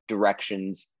 different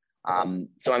directions.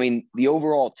 So, I mean, the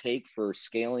overall take for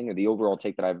scaling, or the overall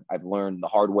take that I've learned the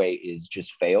hard way, is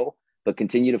just fail, but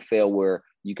continue to fail where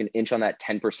you can inch on that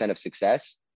 10% of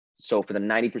success. So for the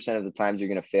 90% of the times you're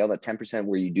going to fail, that 10%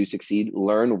 where you do succeed,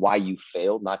 learn why you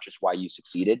failed, not just why you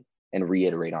succeeded, and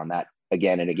reiterate on that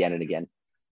again and again and again.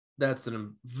 That's a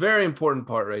very important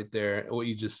part right there. What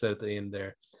you just said at the end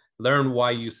there, learn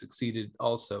why you succeeded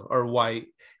also, or why,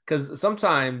 because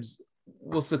sometimes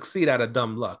we'll succeed out of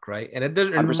dumb luck, right? And it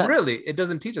doesn't 100%. Really, it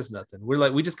doesn't teach us nothing. We're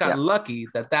like, we just got lucky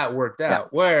that worked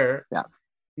out, where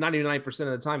 99% of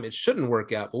the time it shouldn't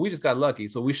work out, but we just got lucky.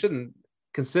 So we shouldn't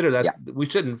consider that. We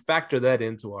shouldn't factor that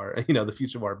into our, the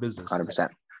future of our business. 100%.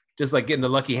 Just like getting a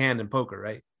lucky hand in poker,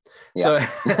 right? Yeah.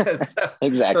 So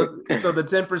exactly. So the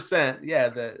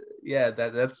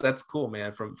 10%, that's cool,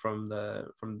 man. From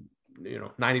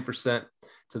 90%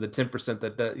 to the 10%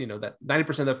 that that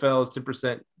 90% that fails,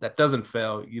 10% that doesn't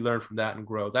fail, you learn from that and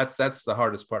grow. That's the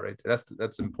hardest part right there.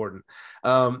 That's important.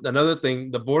 Another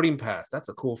thing, the boarding pass, that's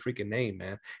a cool freaking name,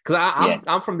 man. Because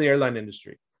I'm from the airline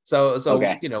industry. So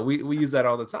okay. We use that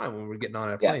all the time when we're getting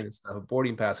on a plane and stuff. A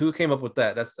boarding pass. Who came up with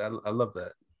that? I love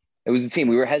that. It was a team.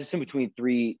 We were hesitant between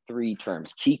three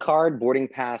terms: key card, boarding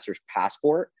pass, or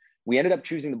passport. We ended up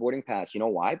choosing the boarding pass. You know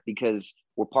why? Because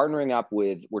we're trying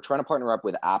to partner up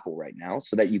with Apple right now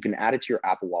so that you can add it to your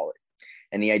Apple Wallet.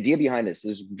 And the idea behind this,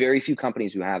 there's very few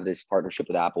companies who have this partnership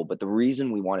with Apple, but the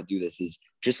reason we want to do this is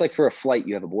just like for a flight,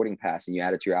 you have a boarding pass and you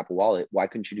add it to your Apple Wallet. Why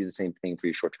couldn't you do the same thing for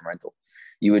your short-term rental?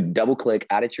 You would double click,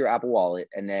 add it to your Apple Wallet,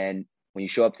 and then when you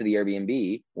show up to the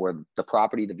Airbnb or the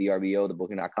property, the VRBO, the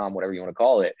booking.com, whatever you want to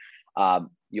call it,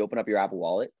 you open up your Apple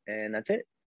Wallet and that's it.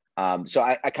 So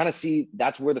I kind of see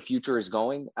that's where the future is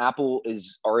going. Apple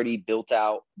is already built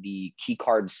out the key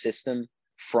card system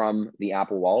from the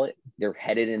Apple Wallet. They're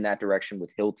headed in that direction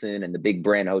with Hilton and the big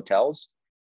brand hotels.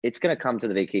 It's going to come to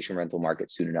the vacation rental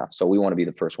market soon enough. So we want to be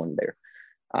the first ones there.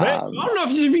 Man, I don't know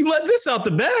if you should be letting this out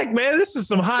the bag, man. This is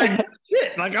some high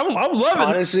shit. Like I'm loving it.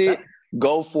 Honestly,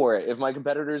 go for it. If my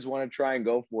competitors want to try and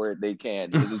go for it, they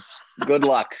can. Good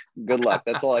luck. Good luck.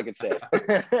 That's all I can say.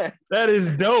 That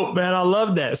is dope, man. I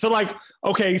love that. So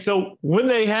okay, so when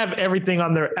they have everything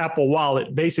on their Apple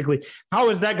Wallet, basically, how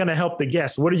is that going to help the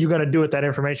guests? What are you going to do with that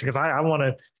information? Because I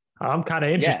want I'm kind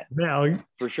of interested now.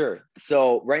 For sure.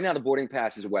 So right now the boarding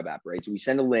pass is a web app, right? So we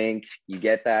send a link, you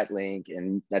get that link,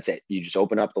 and that's it. You just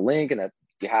open up the link and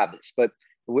you have this. But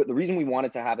the reason we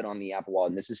wanted to have it on the Apple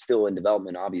Wallet, and this is still in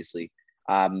development, obviously,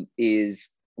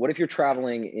 is what if you're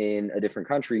traveling in a different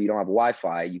country, you don't have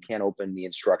Wi-Fi, you can't open the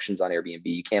instructions on Airbnb,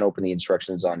 you can't open the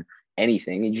instructions on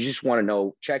anything, and you just want to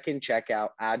know check-in,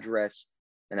 check-out, address,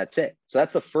 and that's it. So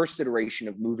that's the first iteration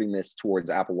of moving this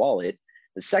towards Apple Wallet.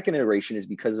 The second iteration is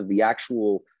because of the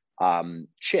actual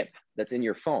chip that's in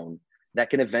your phone that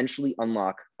can eventually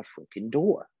unlock a freaking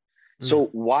door. So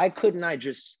why couldn't I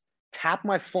just tap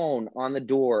my phone on the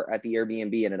door at the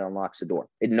Airbnb and it unlocks the door?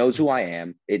 It knows who I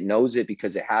am. It knows it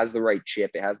because it has the right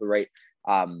chip. It has the right,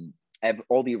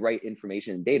 all the right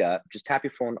information and data. Just tap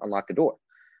your phone, unlock the door.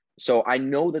 So I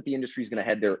know that the industry is going to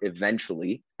head there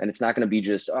eventually, and it's not going to be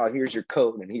just, oh, here's your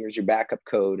code and here's your backup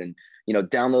code and, you know,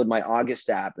 download my August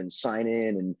app and sign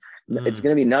in. And it's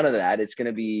going to be none of that. It's going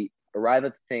to be arrive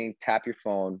at the thing, tap your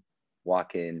phone,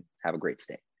 walk in, have a great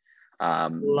stay.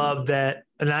 Love that.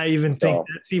 And I even think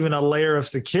that's even a layer of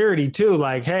security too.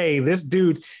 Like, hey, this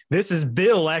dude, this is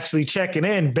Bill actually checking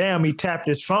in. Bam, he tapped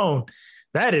his phone.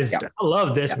 That is, I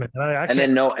love this, man. And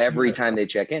then know every time they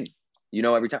check in. You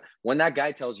know, every time when that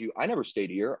guy tells you, I never stayed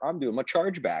here, I'm doing my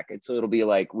chargeback. And so it'll be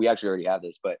like, we actually already have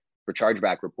this, but for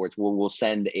chargeback reports, we'll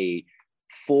send a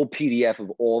full PDF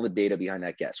of all the data behind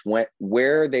that guest,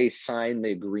 where they signed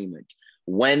the agreement,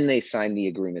 when they signed the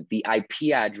agreement, the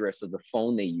IP address of the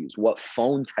phone they used, what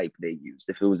phone type they used,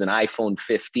 if it was an iPhone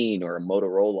 15 or a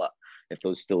Motorola, if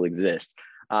those still exist.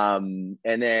 And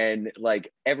then like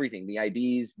everything, the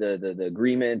IDs, the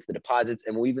agreements, the deposits,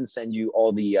 and we'll even send you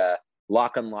all the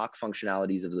lock unlock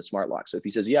functionalities of the smart lock. So if he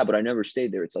says, yeah, but I never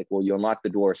stayed there, it's like, well, you unlocked the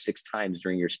door 6 times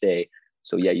during your stay.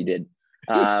 So yeah, you did.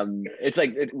 It's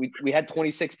like we had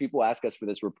 26 people ask us for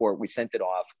this report. We sent it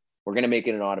off. We're going to make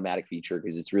it an automatic feature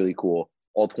because it's really cool.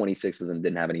 All 26 of them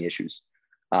didn't have any issues.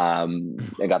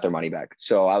 They got their money back.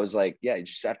 So I was like, yeah, you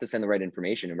just have to send the right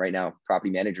information. And right now,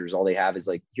 property managers, all they have is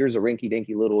like, here's a rinky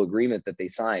dinky little agreement that they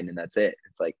signed, and that's it.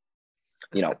 It's like,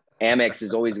 you know, Amex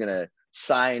is always going to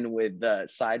side with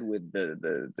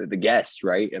the guest,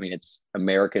 right? I mean, it's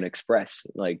American Express.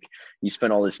 Like, you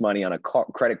spend all this money on a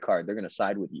credit card, they're going to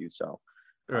side with you. So,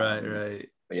 right.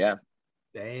 But yeah,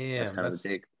 damn, that's kind of the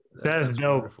take. That's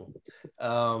wonderful.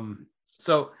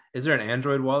 So, is there an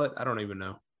Android wallet? I don't even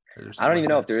know. I don't even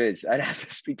know if there is. I'd have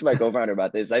to speak to my co-founder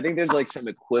about this. I think there's like some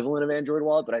equivalent of Android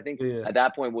wallet, but I think at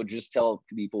that point we'll just tell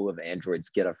people with Androids,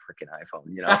 get a freaking iPhone,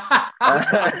 you know?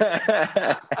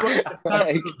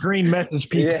 Like, green message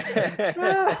people.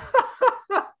 Yeah.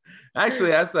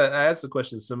 Actually, I asked a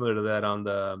question similar to that on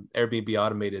the Airbnb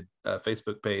automated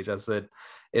Facebook page. I said,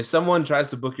 if someone tries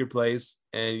to book your place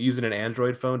and using an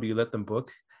Android phone, do you let them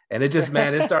book? And it just,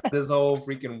 man, it started this whole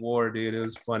freaking war, dude. It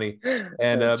was funny.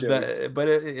 And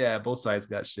both sides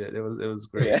got shit. It was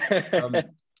great. Yeah.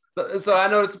 So I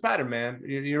noticed a pattern, man.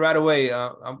 You right away.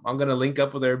 I'm gonna link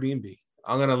up with Airbnb.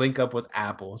 I'm gonna link up with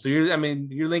Apple. So you're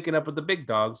linking up with the big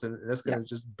dogs, and that's gonna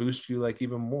just boost you like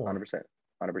even more.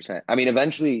 100%. I mean,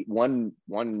 eventually, one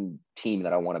team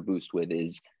that I want to boost with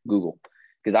is Google,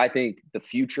 because I think the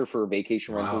future for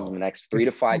vacation rentals in the next 3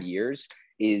 to 5 years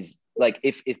is like,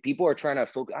 if people are trying to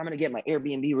focus, I'm going to get my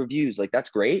Airbnb reviews. Like, that's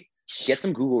great. Get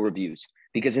some Google reviews,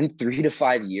 because in 3 to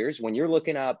 5 years, when you're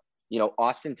looking up, you know,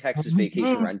 Austin, Texas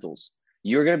vacation rentals,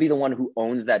 you're going to be the one who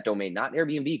owns that domain, not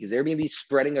Airbnb, because Airbnb is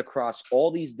spreading across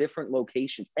all these different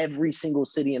locations, every single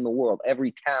city in the world,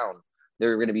 every town,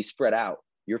 they're going to be spread out.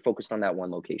 You're focused on that one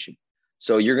location.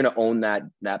 So you're going to own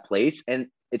that place. And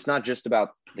it's not just about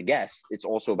the guests. It's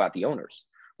also about the owners.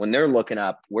 When they're looking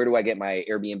up, where do I get my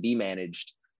Airbnb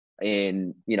managed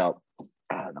in, you know,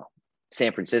 I don't know,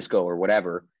 San Francisco or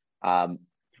whatever,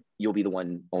 you'll be the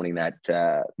one owning that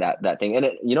thing.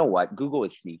 And you know what? Google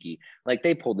is sneaky. Like,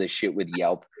 they pulled this shit with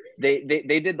Yelp. They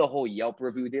did the whole Yelp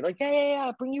review. They're like, yeah,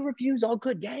 bring your reviews, all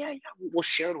good. Yeah. We'll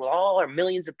share it with all our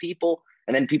millions of people.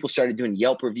 And then people started doing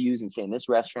Yelp reviews and saying this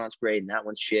restaurant's great and that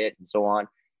one's shit and so on.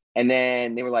 And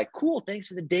then they were like, cool, thanks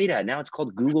for the data. Now it's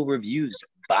called Google Reviews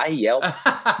by Yelp.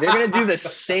 They're going to do the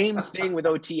same thing with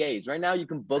OTAs. Right now, you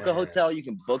can book a hotel, you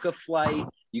can book a flight,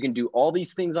 you can do all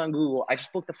these things on Google. I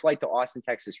just booked a flight to Austin,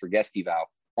 Texas for guest eval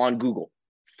on Google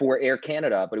for Air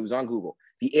Canada, but it was on Google.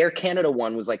 The Air Canada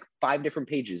one was like 5 different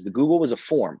pages. The Google was a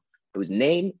form. It was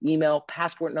name, email,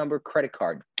 passport number, credit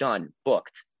card, done,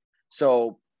 booked.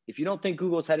 So if you don't think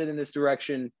Google's headed in this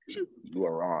direction, you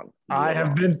are wrong. I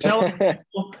have been telling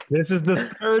people, this is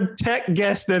the third tech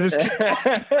guest that is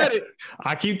it.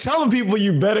 I keep telling people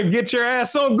you better get your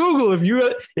ass on Google if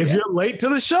you're late to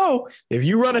the show. If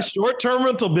you run a short-term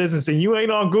rental business and you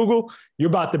ain't on Google, you're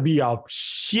about to be a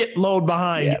shitload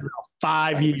behind in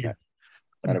 5 years.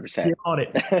 100% on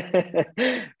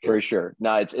it. For sure.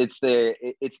 No,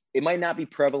 it might not be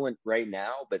prevalent right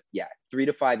now, but 3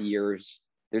 to 5 years,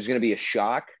 there's going to be a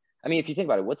shock. I mean, if you think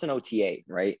about it, what's an OTA,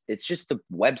 right? It's just a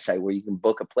website where you can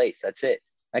book a place. That's it.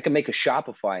 I can make a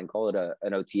Shopify and call it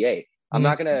an OTA. I'm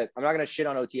not gonna shit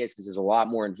on OTAs because there's a lot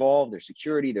more involved. There's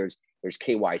security, there's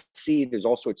KYC, there's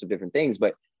all sorts of different things.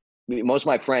 But most of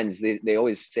my friends, they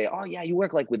always say, "Oh yeah, you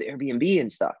work like with Airbnb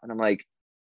and stuff." And I'm like,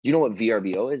 "Do you know what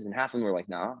VRBO is?" And half of them were like,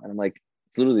 "Nah." And I'm like,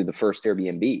 "It's literally the first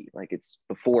Airbnb. Like it's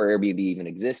before Airbnb even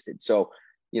existed." So,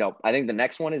 I think the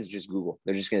next one is just Google.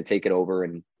 They're just going to take it over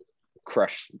and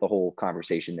crush the whole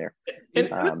conversation there.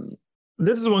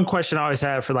 This is one question I always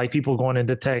have for like people going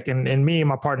into tech, and me and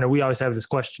my partner, we always have this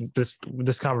question,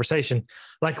 this conversation,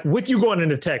 like with you going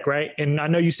into tech, right? And I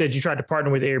know you said you tried to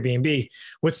partner with Airbnb.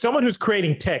 With someone who's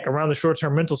creating tech around the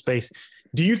short-term rental space,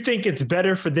 do you think it's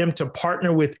better for them to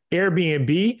partner with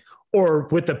Airbnb or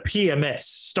with the PMS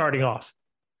starting off?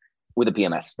 With the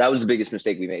PMS. That was the biggest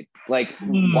mistake we made. Like,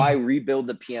 why rebuild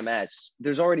the PMS?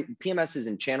 There's already PMSs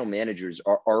and channel managers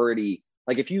are already,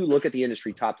 like, if you look at the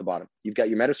industry top to bottom, you've got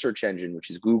your meta search engine, which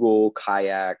is Google,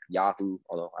 Kayak, Yahoo,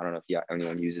 although I don't know if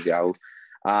anyone uses Yahoo.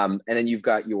 And then you've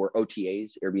got your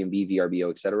OTAs, Airbnb, VRBO,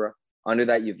 et cetera. Under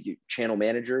that, you have your channel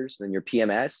managers, then your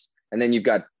PMS, and then you've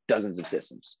got dozens of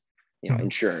systems,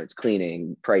 insurance,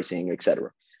 cleaning, pricing, et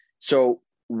cetera. So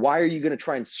why are you going to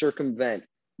try and circumvent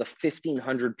the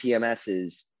 1,500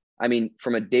 PMSs? I mean,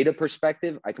 from a data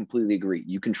perspective, I completely agree.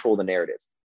 You control the narrative.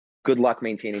 Good luck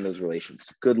maintaining those relations.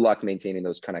 Good luck maintaining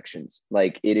those connections.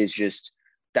 Like, it is just,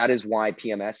 that is why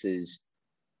PMSs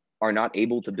are not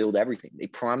able to build everything. They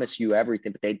promise you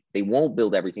everything, but they won't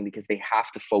build everything because they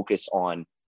have to focus on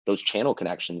those channel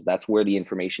connections. That's where the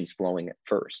information's flowing at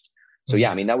first. So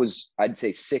I mean, that was, I'd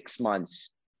say 6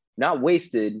 months, not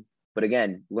wasted, but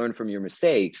again, learn from your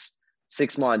mistakes.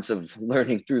 6 months of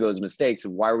learning through those mistakes.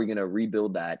 And why are we going to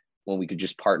rebuild that when we could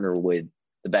just partner with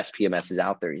the best PMSs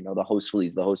out there? The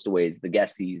Hostfullies, the Hostaways, the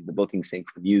Guesties, the Booking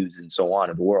Syncs, the Views, and so on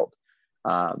in the world.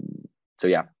 So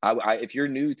if you're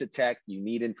new to tech, you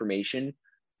need information,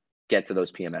 get to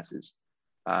those PMSs.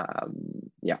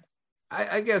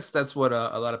 I guess that's what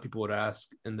a lot of people would ask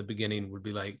in the beginning, would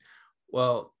be like,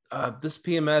 well, this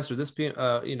PMS or this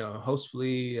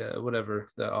Hostfully,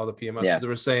 whatever, all the PMSs that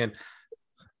were saying,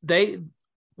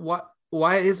 why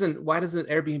doesn't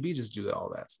Airbnb just do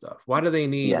all that stuff? Why do they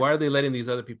need, why are they letting these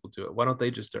other people do it? Why don't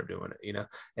they just start doing it,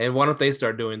 and why don't they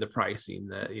start doing the pricing,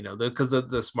 because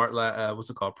the smart what's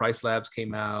it called, Price Labs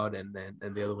came out, and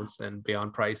the other ones, and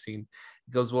Beyond Pricing.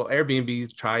 It goes, well,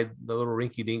 Airbnb tried the little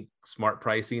rinky dink smart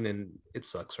pricing and it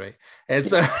sucks, right? And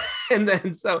so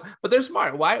but they're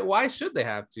smart. Why should they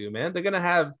have to, man? They're gonna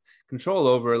have control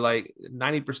over like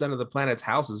 90% of the planet's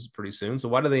houses pretty soon. So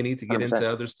why do they need to get 100%.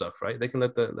 Into other stuff, right? They can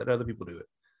let other people do it.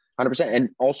 100%. And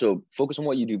also focus on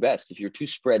what you do best. If you're too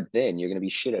spread thin, you're gonna be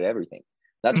shit at everything.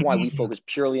 That's why we focus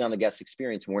purely on the guest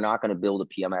experience. And we're not going to build a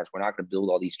PMS. We're not going to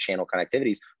build all these channel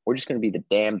connectivities. We're just going to be the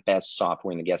damn best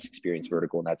software in the guest experience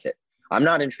vertical. And that's it. I'm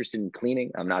not interested in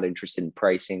cleaning. I'm not interested in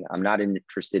pricing. I'm not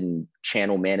interested in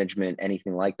channel management,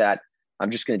 anything like that. I'm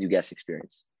just going to do guest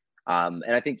experience. And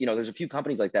I think, there's a few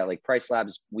companies like that, like Price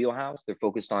Labs, Wheelhouse. They're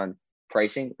focused on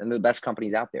pricing, and they're the best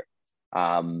companies out there.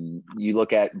 You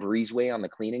look at Breezeway on the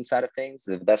cleaning side of things.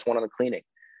 They're the best one on the cleaning.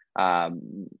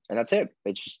 And that's it.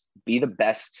 It's just be the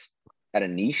best at a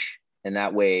niche. And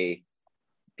that way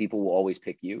people will always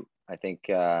pick you. I think,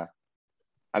 can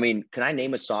I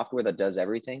name a software that does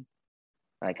everything?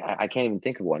 Like, I can't even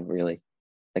think of one really.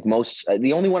 Like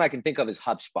the only one I can think of is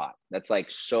HubSpot. That's like,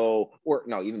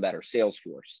 even better,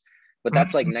 Salesforce. But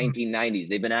that's like 1990s.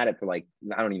 They've been at it for like,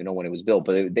 I don't even know when it was built,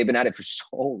 but they've been at it for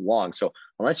so long. So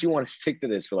unless you want to stick to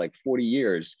this for like 40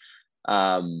 years,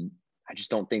 I just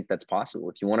don't think that's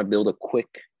possible. If you want to build a quick,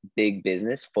 big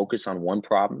business, focus on one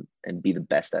problem and be the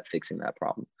best at fixing that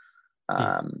problem.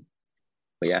 But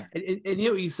yeah. And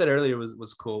what you said earlier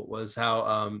was cool, was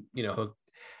how,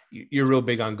 you're real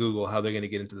big on Google, how they're going to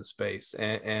get into the space.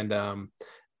 And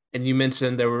you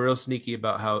mentioned they were real sneaky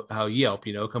about how Yelp,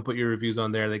 come put your reviews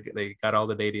on there. They got all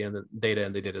the data and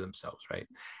they did it themselves. Right.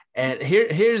 And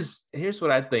here's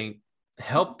what I think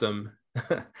helped them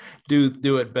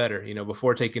do it better, you know,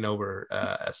 before taking over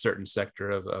a certain sector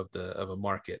of a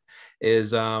market,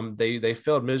 is they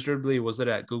failed miserably. Was it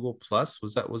at Google Plus?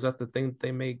 Was that the thing that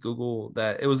they made Google,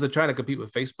 that it was trying to compete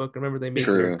with Facebook? Remember they made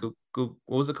their Google,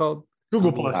 what was it called?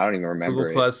 Google Plus. I don't even remember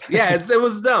Google Plus. Yeah, it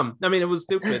was dumb. I mean, it was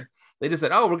stupid. They just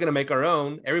said, "Oh, we're gonna make our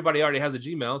own." Everybody already has a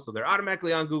Gmail, so they're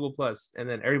automatically on Google Plus. And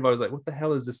then everybody was like, "What the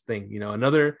hell is this thing?" You know,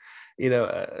 another,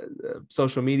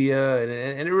 social media,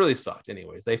 and it really sucked.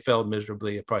 Anyways, they failed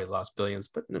miserably. It probably lost billions,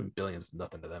 but billions is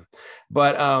nothing to them.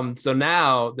 But so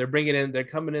now they're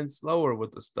coming in slower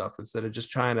with the stuff instead of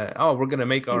just trying to, oh, we're gonna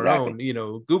make our own. You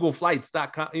know, Google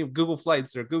Flights.com, Google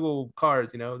Flights or Google Cars.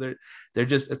 You know, they're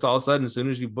just, it's all of a sudden, as soon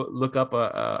as you look up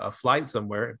a flight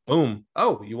somewhere, boom,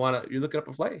 oh, you're looking up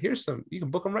a flight, here's some, you can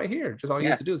book them right here, just all you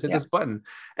have to do is hit this button.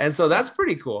 And so that's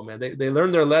pretty cool, man. They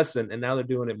learned their lesson, and now they're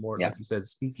doing it more, like you said,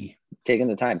 sneaky. Taking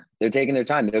the time. They're taking their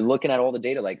time. They're looking at all the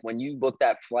data. Like when you book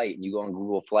that flight and you go on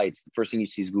Google Flights, the first thing you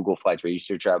see is Google Flights, where you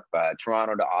search up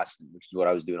Toronto to Austin, which is what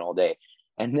I was doing all day.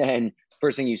 And then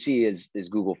first thing you see is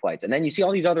Google Flights. And then you see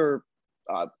all these other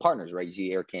partners, right? You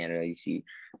see Air Canada, you see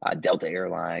Delta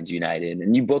Airlines, United,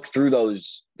 and you book through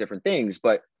those different things.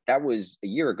 But that was a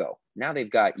year ago. Now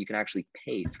you can actually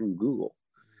pay through Google.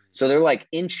 So they're like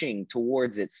inching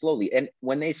towards it slowly. And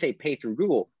when they say pay through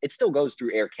Google, it still goes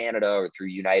through Air Canada or through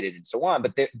United and so on,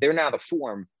 but they're now the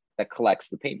form that collects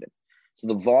the payment. So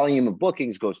the volume of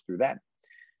bookings goes through them.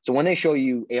 So when they show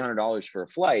you $800 for a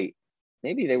flight,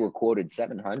 maybe they were quoted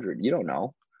 700, you don't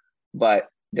know, but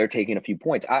they're taking a few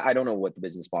points. I don't know what the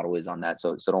business model is on that.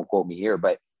 So don't quote me here,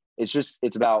 but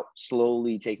it's about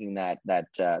slowly taking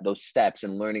those steps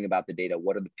and learning about the data.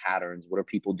 What are the patterns? What are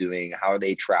people doing? How are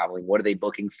they traveling? What are they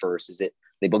booking first? Is it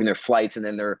they booking their flights and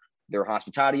then their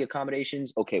hospitality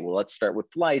accommodations? Okay, well, let's start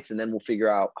with flights, and then we'll figure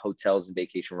out hotels and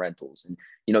vacation rentals,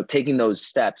 and taking those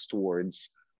steps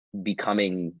towards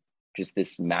becoming just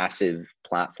this massive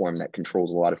platform that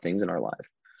controls a lot of things in our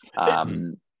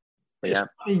life. Yeah,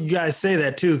 you guys say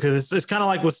that too, because it's kind of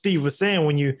like what Steve was saying.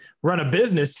 When you run a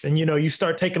business and you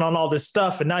start taking on all this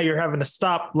stuff, and now you're having to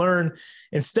stop, learn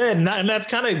instead, and that's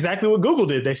kind of exactly what Google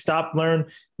did. They stopped, learn.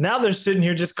 Now they're sitting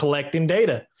here just collecting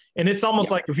data, and it's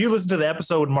almost like if you listen to the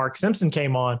episode when Mark Simpson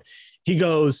came on, he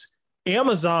goes,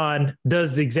 Amazon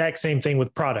does the exact same thing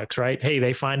with products, right? Hey,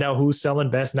 they find out who's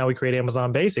selling best. Now we create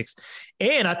Amazon Basics,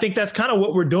 and I think that's kind of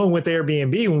what we're doing with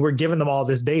Airbnb when we're giving them all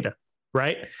this data.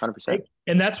 Right. 100%.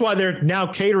 And that's why they're now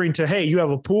catering to, hey, you have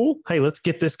a pool. Hey, let's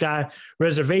get this guy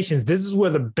reservations. This is where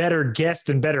the better guest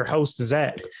and better host is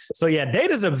at. So yeah,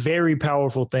 data is a very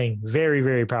powerful thing. Very,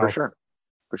 very powerful.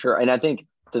 For sure. And I think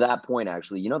to that point,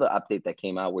 actually, the update that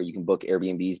came out where you can book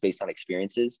Airbnbs based on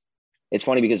experiences. It's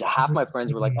funny because half my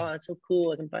friends were like, oh, that's so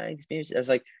cool. I can buy experiences. I was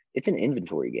like, it's an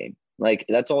inventory game. Like,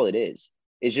 that's all it is.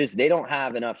 It's just they don't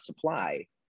have enough supply,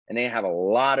 and they have a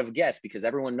lot of guests because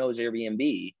everyone knows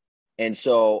Airbnb. And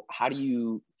so how do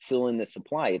you fill in the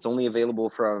supply? It's only available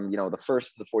from, the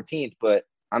 1st to the 14th, but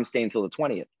I'm staying till the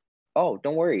 20th. Oh,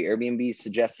 don't worry. Airbnb is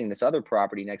suggesting this other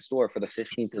property next door for the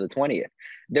 15th to the 20th.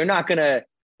 They're not going to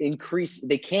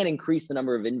they can't increase the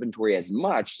number of inventory as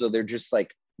much. So they're just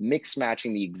like mix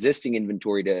matching the existing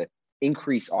inventory to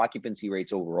increase occupancy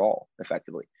rates overall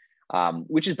effectively,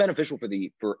 which is beneficial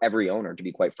for every owner, to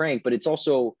be quite frank, but it's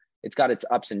got its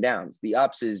ups and downs. The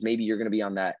ups is maybe you're going to be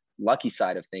on that lucky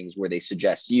side of things where they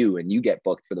suggest you and you get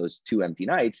booked for those 2 empty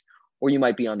nights, or you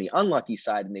might be on the unlucky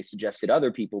side and they suggested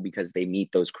other people because they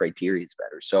meet those criteria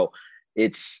better. So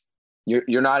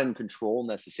you're not in control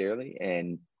necessarily.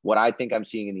 And what I think I'm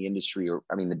seeing in the industry,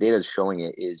 the data is showing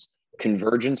it, is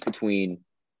convergence between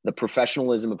the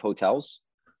professionalism of hotels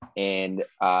and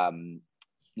Airbnbs.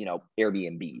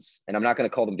 And I'm not going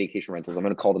to call them vacation rentals. I'm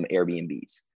going to call them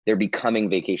Airbnbs. They're becoming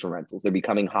vacation rentals. They're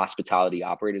becoming hospitality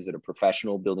operators that are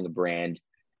professional, building a brand,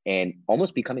 and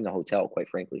almost becoming a hotel, quite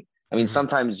frankly.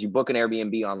 Sometimes you book an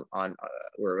Airbnb on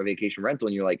or a vacation rental,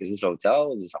 and you're like, is this a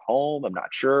hotel? Is this a home? I'm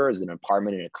not sure. Is it an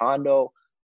apartment in a condo?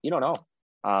 You don't know.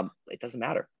 It doesn't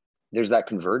matter. There's that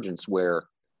convergence where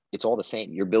it's all the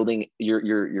same.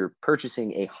 You're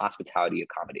purchasing a hospitality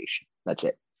accommodation. That's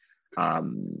it.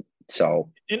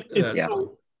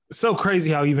 So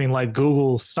crazy how even like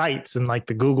Google sites and like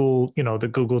the Google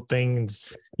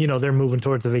things, they're moving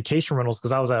towards the vacation rentals.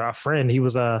 Cause I was at a friend,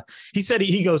 he said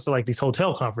he goes to like these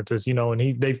hotel conferences, and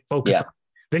they focus,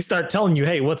 they start telling you,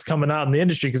 hey, what's coming out in the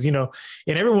industry. Cause, and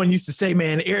everyone used to say,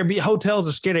 man, hotels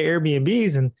are scared of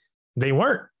Airbnbs, and they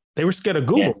weren't, they were scared of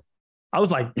Google. Yeah. I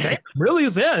was like, really?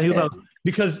 Is that? He was like,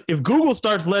 because if Google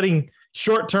starts letting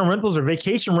short-term rentals or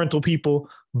vacation rental people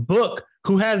book,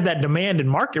 who has that demand in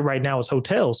market right now is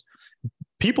hotels.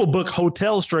 people book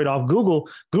hotels straight off Google.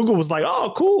 Google was like,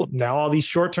 oh, cool. Now all these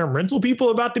short-term rental people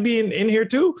about to be in here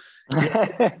too.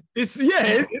 That's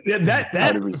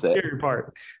the scary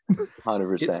part.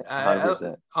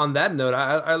 100%. On that note,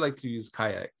 I like to use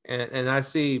Kayak, and I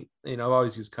see, I've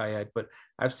always used Kayak, but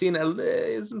I've seen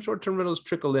some short-term rentals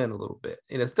trickle in a little bit.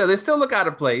 They still look out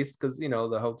of place because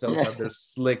the hotels have their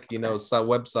slick,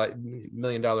 website, $1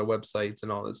 million websites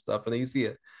and all this stuff, and then you see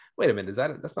it. Wait a minute,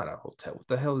 that's not a hotel. What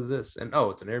the hell is this? And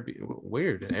it's an Airbnb.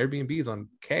 Weird. An Airbnb is on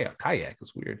Kayak.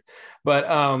 It's weird. But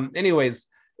anyways,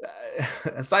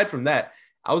 aside from that,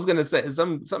 I was gonna say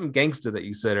something gangster that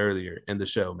you said earlier in the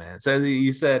show, man. So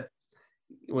you said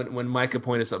when Micah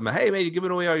pointed something, hey man, you're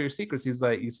giving away all your secrets.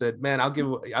 You said, man, I'll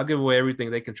give away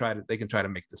everything. They can try to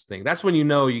make this thing. That's when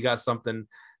you got something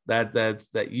that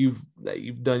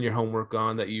you've done your homework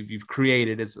on, that you've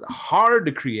created. It's hard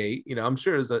to create, I'm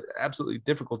sure it's absolutely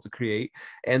difficult to create,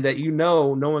 and that no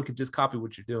one can just copy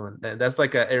what you're doing. And that's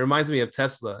it reminds me of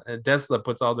Tesla, and Tesla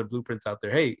puts all their blueprints out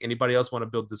there. Hey, anybody else want to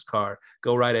build this car,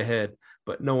 go right ahead,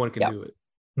 but no one can do it.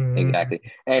 Exactly.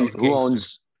 And who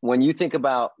owns, when you think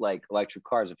about like electric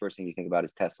cars, the first thing you think about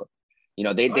is Tesla.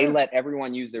 They let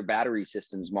everyone use their battery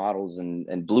systems, models,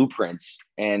 and blueprints,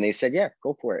 and they said, "Yeah,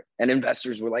 go for it." And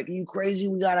investors were like, "Are you crazy?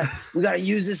 We gotta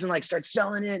use this and like start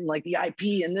selling it and like the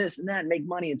IP and this and that and make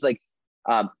money." It's like,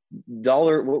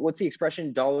 dollar. What's the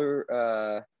expression?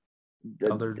 Dollar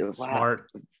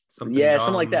smart. Something dumb.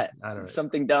 Something like that. I don't know.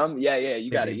 Something dumb. Yeah, you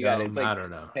got it. It's like, I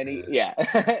don't know. Penny, yeah.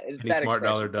 It's penny smart, expression.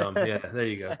 Dollar dumb. Yeah, there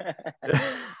you go.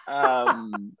 I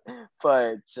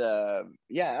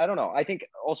don't know. I think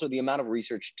also the amount of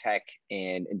research, tech,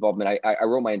 and involvement. I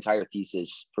wrote my entire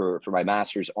thesis for my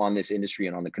master's on this industry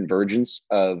and on the convergence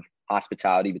of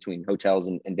hospitality between hotels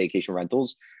and vacation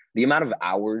rentals. The amount of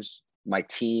hours my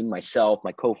team, myself,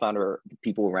 my co-founder, the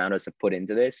people around us have put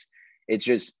into this. It's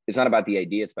not about the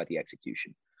idea, it's about the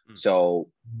execution. So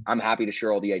I'm happy to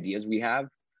share all the ideas we have.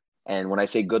 And when I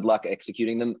say good luck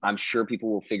executing them, I'm sure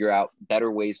people will figure out better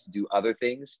ways to do other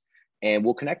things, and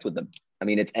we'll connect with them. I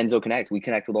mean, it's Enzo Connect. We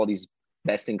connect with all these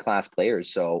best in class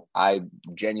players. So I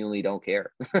genuinely don't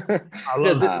care. I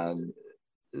love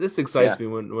this excites me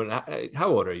when how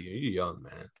old are you? You're young,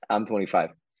 man. I'm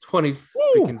 25.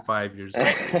 freaking 5 years old.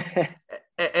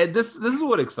 And this is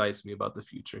what excites me about the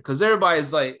future, because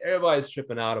everybody's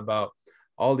tripping out about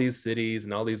all these cities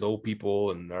and all these old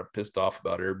people and are pissed off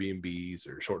about Airbnbs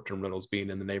or short-term rentals being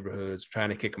in the neighborhoods, trying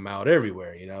to kick them out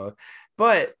everywhere,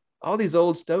 but all these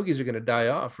old stogies are going to die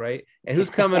off, right? And who's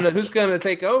going to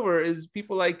take over is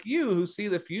people like you who see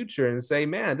the future and say,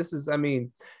 man, this is, I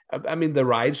mean, the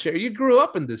ride share, you grew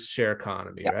up in this share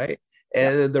economy, right?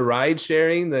 And the ride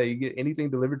sharing, you get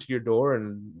anything delivered to your door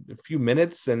in a few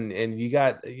minutes, and you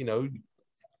got,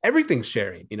 everything's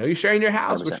sharing. You're sharing your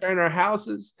house. 100%. We're sharing our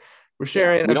houses. We're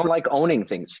sharing. We don't like owning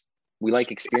things. We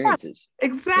like experiences.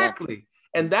 Exactly.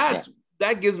 And that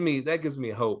gives me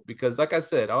hope, because like I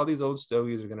said, all these old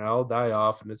stogies are going to all die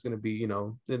off, and it's going to be,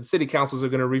 the city councils are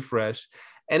going to refresh,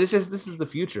 and it's just, this is the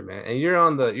future, man. And you're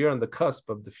on the cusp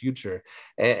of the future.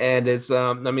 And it's,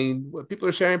 people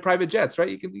are sharing private jets, right?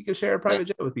 You can share a private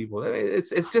jet with people.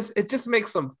 It just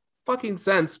makes some fucking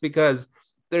sense, because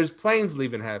there's planes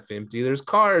leaving half empty. There's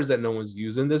cars that no one's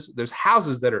using. There's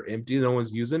houses that are empty, no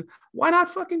one's using. Why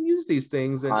not fucking use these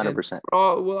things? 100%.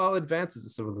 We'll all advance as a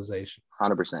civilization.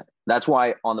 100%. That's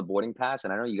why on the boarding pass,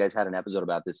 and I know you guys had an episode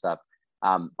about this stuff.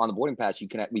 On the boarding pass,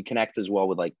 we connect as well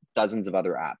with like dozens of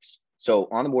other apps. So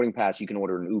on the boarding pass, you can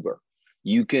order an Uber.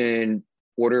 You can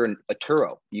order a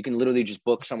Turo. You can literally just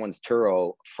book someone's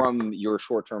Turo from your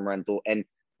short-term rental. And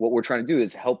what we're trying to do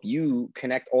is help you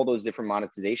connect all those different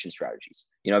monetization strategies.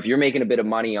 If you're making a bit of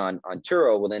money on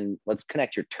Turo, well, then let's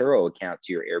connect your Turo account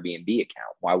to your Airbnb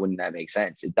account. Why wouldn't that make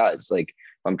sense? It does. Like,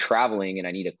 if I'm traveling and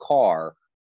I need a car,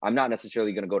 I'm not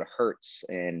necessarily going to go to Hertz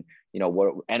and,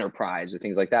 what Enterprise or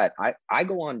things like that. I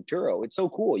go on Turo. It's so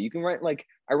cool. You can rent, like,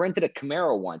 I rented a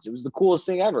Camaro once. It was the coolest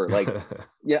thing ever. Like,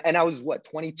 and I was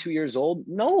 22 years old.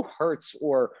 No Hertz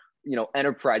or,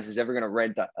 Enterprise is ever going to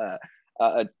rent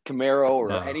a Camaro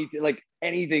or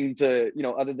anything to,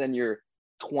 other than your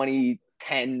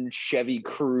 2010 Chevy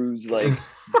Cruze, like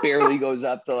barely goes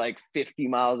up to like 50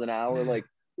 miles an hour. Like,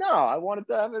 no, I wanted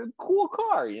to have a cool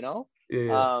car, Yeah.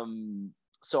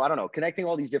 So I don't know, connecting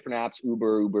all these different apps,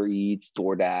 Uber Eats,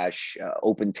 DoorDash,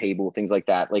 Open Table, things like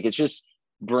that. Like, it's just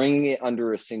bringing it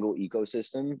under a single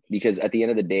ecosystem, because at the end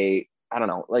of the day, I don't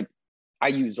know, like, I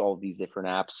use all of these different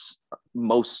apps.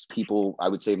 Most people, I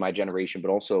would say my generation, but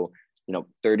also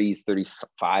 30s,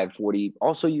 35, 40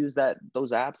 also use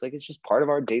those apps. Like, it's just part of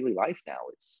our daily life now.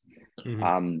 It's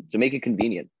to make it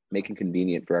convenient. making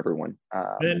convenient for everyone.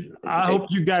 And I hope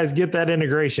you guys get that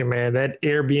integration, man, that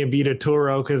Airbnb to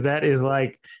Turo, because that is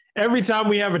like every time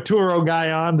we have a Turo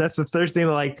guy on, that's the first thing.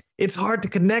 Like, it's hard to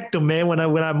connect them, man. When I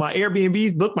my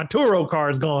Airbnb, look, my Turo car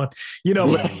is gone. You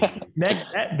know,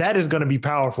 that is going to be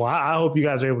powerful. I hope you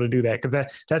guys are able to do that, because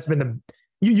that's been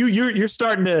you're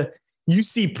starting to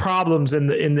see problems in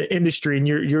the industry, and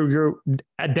you're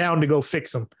down to go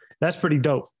fix them. That's pretty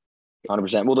dope.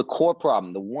 100%. Well, the core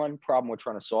problem, the one problem we're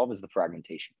trying to solve is the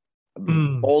fragmentation.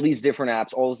 All these different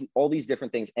apps, all these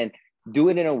different things, and do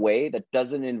it in a way that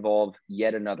doesn't involve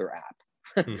yet another app.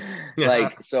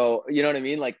 Like, so, you know what I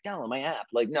mean? Like, download my app.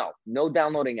 Like, no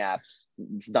downloading apps.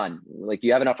 It's done. Like,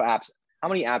 you have enough apps. How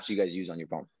many apps do you guys use on your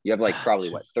phone? You have like probably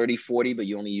what, 30, 40, but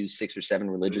you only use 6 or 7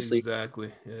 religiously.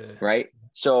 Exactly. Yeah. Right.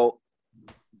 So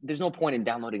there's no point in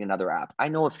downloading another app. I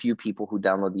know a few people who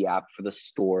download the app for the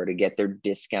store to get their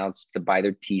discounts, to buy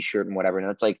their t-shirt and whatever. And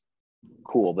it's like,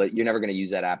 cool, but you're never going to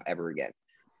use that app ever again.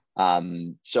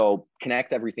 So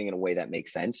connect everything in a way that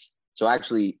makes sense. So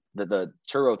actually the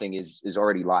Turo thing is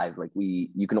already live. Like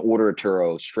you can order a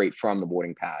Turo straight from the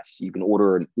boarding pass. You can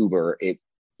order an Uber. It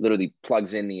literally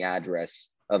plugs in the address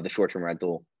of the short-term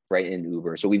rental right in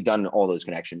Uber. So we've done all those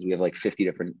connections. We have like 50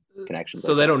 different connections.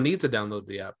 So they don't need to download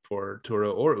the app for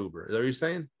Turo or Uber. Is that what you're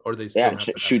saying? Or they still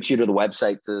shoots you to the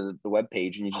website, to the web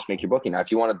page, and you just make your booking. Now, if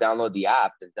you want to download the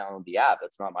app, then download the app.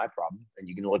 That's not my problem. And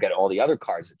you can look at all the other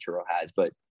cars that Turo has,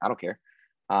 but I don't care.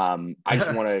 I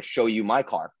just want to show you my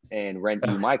car and rent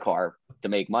you my car to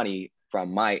make money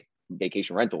from my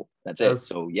vacation rental. That's it.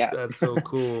 So yeah. That's so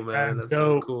cool, man. That's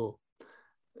so cool.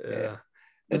 Yeah.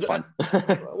 It's fun.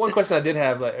 One question I did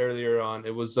have earlier on,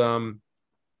 it was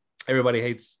everybody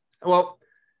hates, well,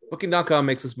 Booking.com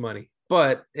makes us money,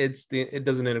 but it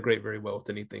doesn't integrate very well with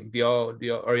anything. Are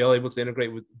y'all able to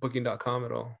integrate with Booking.com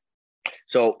at all?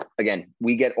 So again,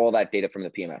 we get all that data from the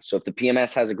PMS. So if the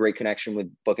PMS has a great connection with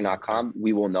Booking.com,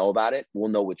 we will know about it.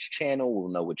 We'll know which channel,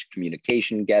 we'll know which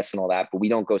communication guests and all that, but we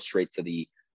don't go straight to the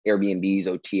Airbnb's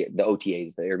the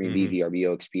OTAs, the Airbnb,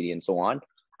 VRBO, Expedia, and so on.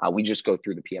 We just go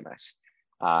through the PMS.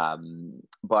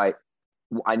 But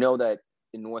I know that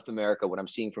in North America, what I'm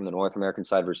seeing from the North American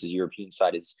side versus European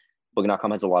side is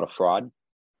Booking.com has a lot of fraud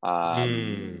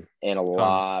and a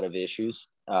lot of issues,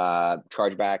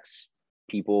 chargebacks,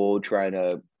 people trying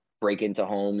to break into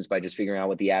homes by just figuring out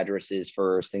what the address is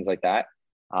first, things like that.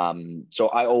 So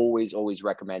I always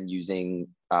recommend using,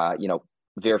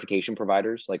 verification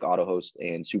providers like AutoHost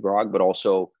and Superhog, but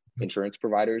also insurance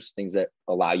providers, things that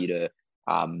allow you to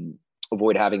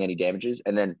avoid having any damages.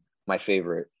 And then my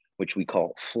favorite, which we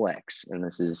call flex, and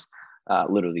this is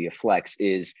literally a flex,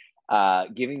 is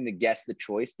giving the guest the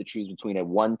choice to choose between a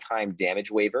one-time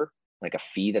damage waiver, like a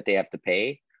fee that they have to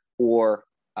pay, or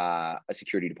a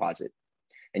security deposit.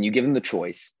 And you give them the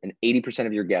choice, and 80%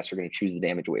 of your guests are going to choose the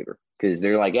damage waiver because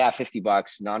they're like, yeah,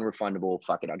 $50, non-refundable.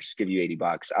 Fuck it, I'll just give you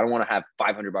 $80. I don't want to have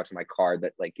 $500 in my card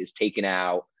that is taken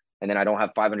out, and then I don't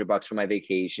have $500 for my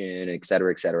vacation, et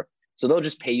cetera, et cetera. So they'll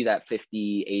just pay you that $50,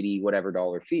 $80, whatever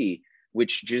dollar fee,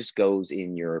 which just goes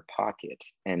in your pocket.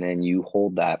 And then you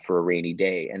hold that for a rainy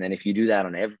day. And then if you do that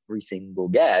on every single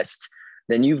guest,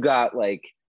 then you've got a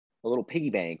little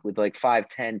piggy bank with $5,000,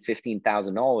 $10,000,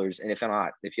 $15,000. And if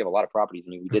you have a lot of properties,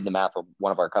 we did the math of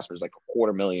one of our customers,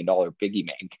 $250,000 piggy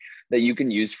bank that you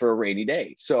can use for a rainy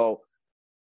day. So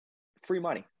free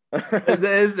money.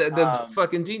 That's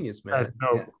fucking genius, man.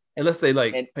 No. Unless they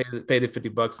pay the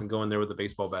 $50 and go in there with a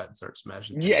baseball bat and start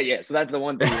smashing things. Yeah. So that's the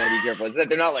one thing you want to be careful is that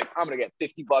they're not I'm going to get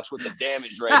 $50 worth of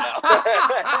damage right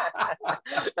now.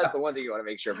 That's the one thing you want to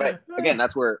make sure. But again,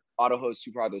 that's where AutoHost,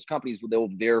 Superhog, those companies, they'll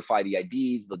verify the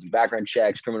IDs, they'll do background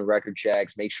checks, criminal record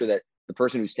checks, make sure that the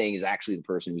person who's staying is actually the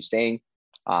person who's staying.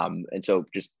 And so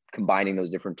just combining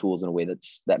those different tools in a way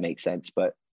that makes sense.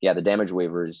 But yeah, the damage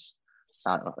waiver is,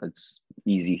 I don't know, it's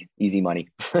easy money.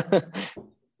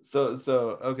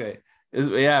 So okay,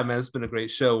 yeah, man, it's been a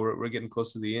great show. We're getting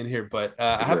close to the end here, but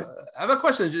I have a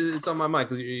question. It's on my mind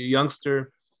because you're a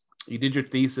youngster. You did your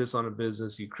thesis on a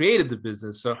business. You created the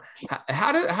business. So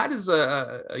how does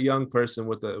a young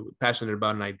person passionate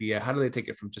about an idea? How do they take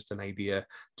it from just an idea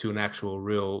to an actual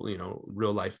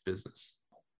real life business?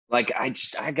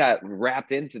 I got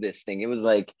wrapped into this thing. It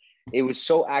was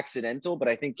so accidental, but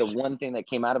I think the one thing that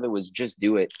came out of it was just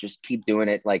do it. Just keep doing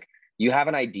it. You have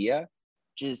an idea.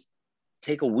 Just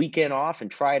take a weekend off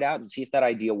and try it out and see if that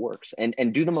idea works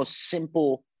and do the most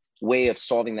simple way of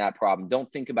solving that problem. Don't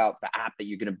think about the app that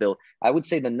you're going to build. I would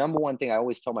say the number one thing I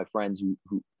always tell my friends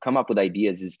who come up with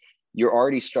ideas is you're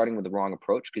already starting with the wrong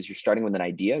approach because you're starting with an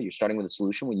idea. You're starting with a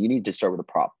solution when you need to start with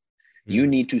a problem. You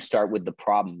need to start with the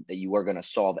problem that you are going to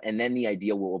solve, and then the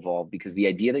idea will evolve, because the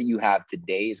idea that you have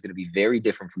today is going to be very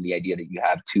different from the idea that you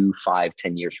have 2, 5,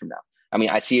 10 years from now. I mean,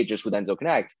 I see it just with Enzo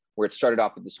Connect, where it started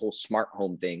off with this whole smart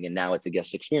home thing, and now it's a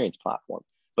guest experience platform.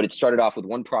 But it started off with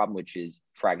one problem, which is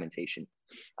fragmentation.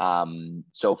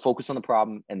 So focus on the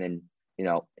problem, and then, you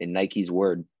know, in Nike's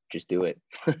word, just do it.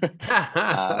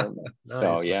 Nice,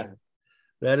 so yeah, man.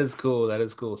 That is cool. That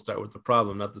is cool. Start with the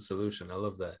problem, not the solution. I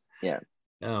love that. Yeah.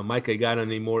 Micah, got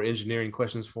any more engineering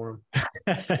questions for him?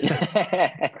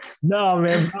 No,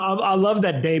 man. I love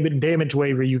that damage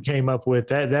waiver you came up with.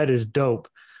 That is dope.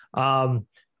 I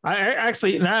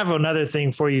actually, and I have another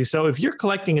thing for you. So if you're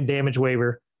collecting a damage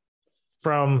waiver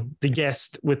from the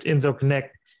guest with Enzo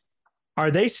Connect,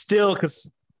 are they still,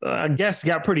 because I guess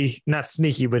got pretty, not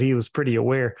sneaky, but he was pretty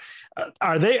aware.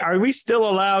 Are we still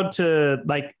allowed to,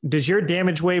 like, does your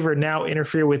damage waiver now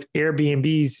interfere with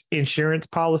Airbnb's insurance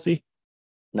policy?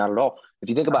 Not at all. If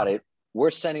you think about it, we're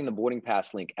sending the boarding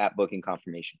pass link at booking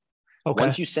confirmation. Okay.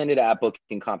 Once you send it at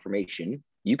booking confirmation,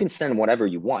 you can send whatever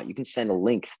you want. You can send a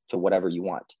link to whatever you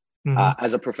want. Mm-hmm.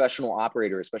 As a professional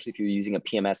operator, especially if you're using a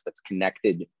PMS that's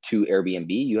connected to Airbnb,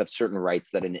 you have certain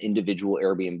rights that an individual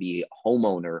Airbnb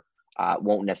homeowner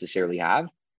won't necessarily have.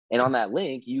 And on that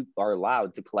link, you are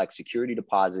allowed to collect security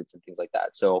deposits and things like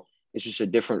that. So it's just a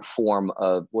different form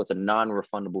of what's a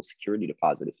non-refundable security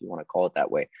deposit, if you want to call it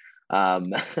that way.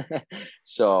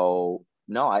 So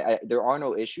no, there are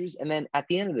no issues. And then at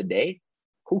the end of the day,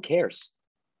 who cares?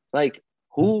 Like,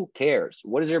 who cares?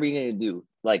 What is Airbnb going to do?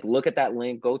 Like, look at that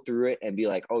link, go through it, and be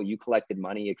like, oh, you collected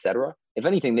money, etc. If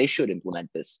anything, they should implement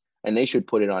this, and they should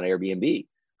put it on Airbnb.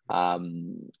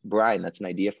 Brian, that's an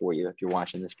idea for you if you're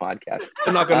watching this podcast.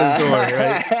 I'll knock on his door,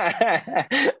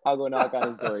 right? I'll go knock on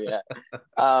his door. Yeah.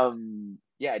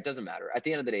 Yeah, it doesn't matter. At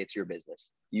the end of the day, it's your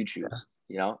business. You choose,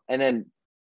 you know? And then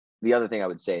the other thing I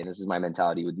would say, and this is my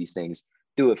mentality with these things,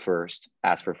 do it first,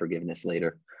 ask for forgiveness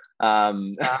later. I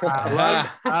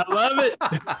love it.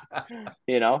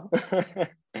 You know?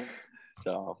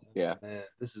 So yeah, man,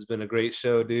 this has been a great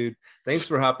show, dude. Thanks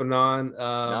for hopping on.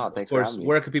 No, thanks of course, for having me.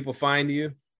 Where can people find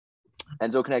you?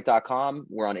 EnzoConnect.com.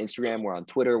 We're on Instagram, we're on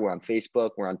Twitter, we're on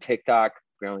Facebook, we're on TikTok.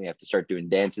 Apparently I have to start doing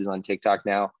dances on TikTok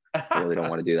now. I really don't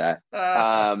want to do that.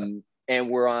 And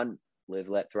we're on Live,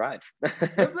 Let, Thrive.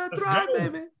 Live, Let, Thrive,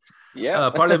 baby. Yeah.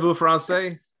 Parlez-vous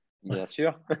français? Bien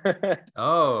sûr.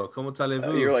 Oh, comment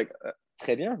allez-vous? You're like,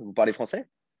 très bien. Vous parlez français?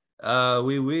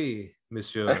 Oui, oui,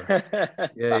 monsieur.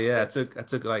 Yeah. I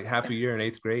took like half a year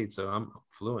in 8th grade, so I'm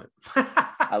fluent.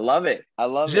 I love it.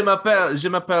 Je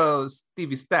m'appelle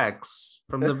Stevie Stacks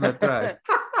from Live, Let, Thrive.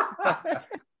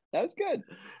 That was good.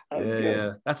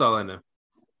 Yeah. That's all I know.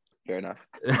 Fair enough.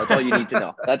 That's all you need to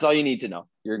know. That's all you need to know.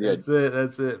 You're good.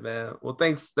 That's it, man. Well,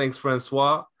 thanks,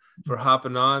 Francois, for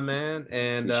hopping on, man.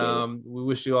 And we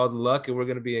wish you all the luck, and we're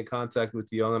going to be in contact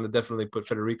with you. I'm going to definitely put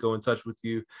Federico in touch with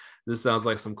you. This sounds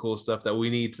like some cool stuff that we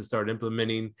need to start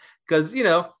implementing, because, you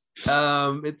know,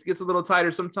 it gets a little tighter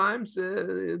sometimes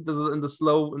in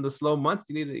the slow months.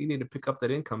 You need to pick up that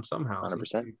income somehow. 100%. So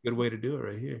it's a good way to do it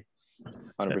right here.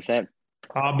 100%.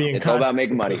 I'll be in It's all about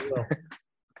making money.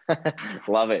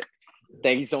 Love it.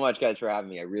 Thank you so much, guys, for having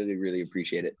me. I really, really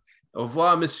appreciate it. Au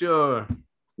revoir, monsieur.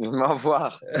 Au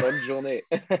revoir. Bonne journée.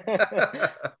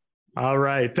 All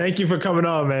right. Thank you for coming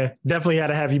on, man. Definitely had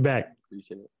to have you back.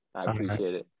 Appreciate it. I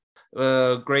appreciate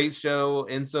it. Great show.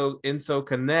 Enzo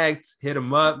Connect. Hit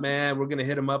him up, man. We're gonna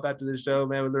hit him up after the show,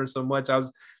 man. We learned so much.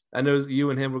 I know you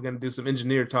and him were gonna do some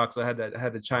engineer talks. I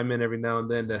had to chime in every now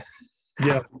and then to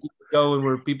keep it going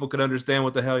where people could understand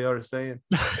what the hell y'all are saying.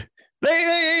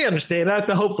 They understand.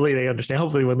 Hopefully they understand.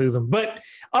 Hopefully we'll lose them. But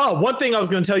one thing I was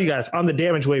going to tell you guys on the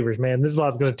damage waivers, man. This is what I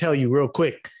was going to tell you real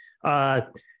quick. I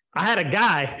had a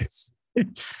guy.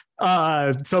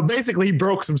 So basically, he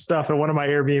broke some stuff at one of my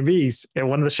Airbnbs at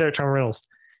one of the short-term rentals,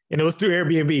 and it was through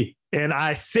Airbnb. And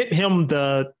I sent him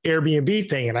the Airbnb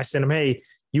thing, and I sent him, "Hey,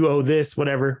 you owe this,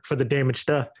 whatever, for the damaged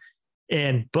stuff."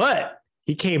 But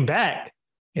he came back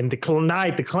and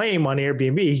denied the claim on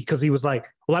Airbnb because he was like,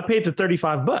 well, I paid the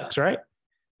 $35, right?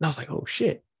 And I was like, oh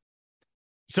shit.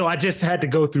 So I just had to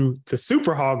go through the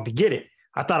Super Hog to get it.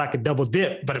 I thought I could double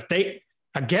dip, but if they,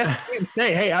 I guess,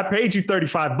 say, hey, I paid you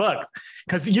 $35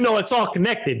 because, you know, it's all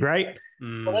connected, right?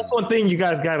 Well, that's one thing you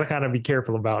guys got to kind of be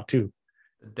careful about too.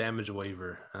 Damage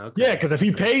waiver. Okay. Yeah, because if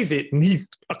he pays it and he's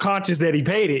conscious that he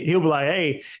paid it, he'll be like,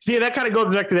 hey, see, that kind of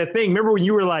goes back to that thing. Remember when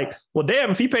you were like, well,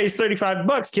 damn, if he pays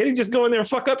 $35, can't he just go in there and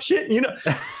fuck up shit? You know,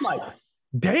 like,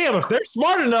 damn, if they're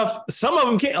smart enough, some of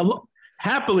them can't.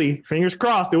 Happily, fingers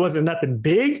crossed, it wasn't nothing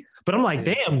big, but I'm like,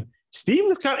 damn, Steve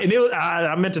was kind of, and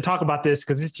I meant to talk about this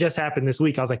because this just happened this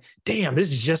week. I was like, damn,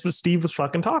 this is just what Steve was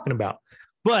fucking talking about.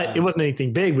 But it wasn't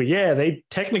anything big. But yeah, they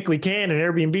technically can. And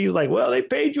Airbnb is like, well, they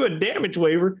paid you a damage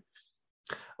waiver.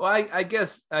 Well, I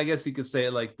guess you could say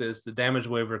it like this: the damage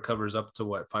waiver covers up to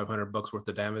what, $500 worth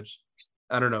of damage.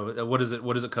 I don't know. What does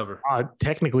it cover?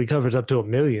 Technically covers up to $1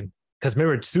 million. Because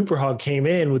remember, Superhog came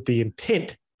in with the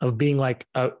intent of being like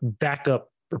a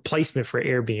backup replacement for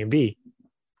Airbnb.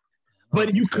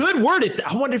 But you could word it.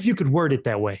 I wonder if you could word it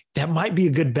that way. That might be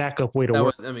a good backup way to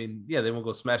word it. I mean, yeah, they won't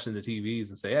go smashing the TVs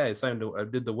and say, hey, I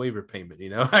did the waiver payment.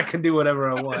 I can do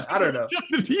whatever I want. I don't know.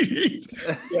 The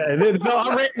TVs. Yeah, no,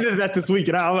 I ran into that this week,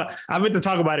 and I meant to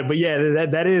talk about it. But yeah,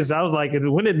 that is. I was like,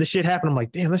 when did the shit happen? I'm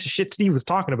like, damn, that's the shit Steve was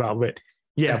talking about. But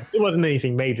yeah, it wasn't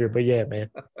anything major. But yeah, man.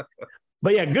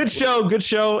 But yeah, good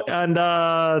show. And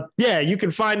yeah, you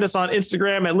can find us on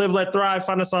Instagram at Live Let Thrive.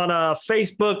 Find us on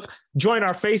Facebook. Join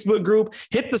our Facebook group.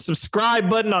 Hit the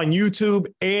subscribe button on YouTube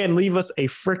and leave us a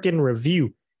freaking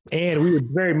review. And we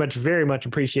would very much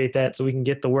appreciate that, so we can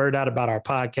get the word out about our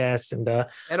podcast and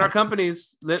our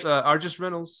companies, Argest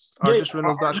Rentals,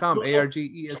 argestrentals.com,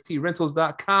 ARGEST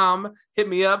rentals.com. Hit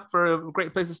me up for a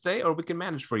great place to stay, or we can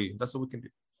manage for you. That's what we can do.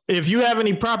 If you have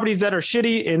any properties that are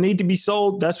shitty and need to be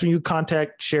sold, that's when you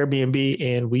contact ShareBnB,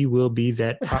 and we will be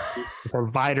that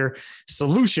provider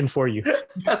solution for you.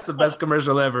 That's the best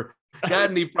commercial ever.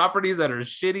 Got any properties that are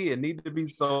shitty and need to be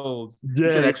sold? Yeah.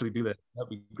 You should actually do that. That'd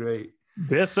be great.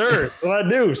 Yes, sir. Well, I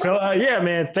do. So, yeah,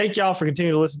 man, thank y'all for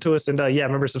continuing to listen to us. And yeah,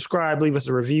 remember, subscribe, leave us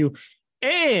a review,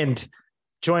 and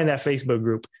join that Facebook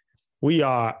group. We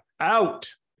are out.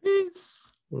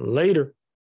 Peace. Later.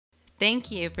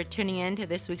 Thank you for tuning in to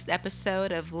this week's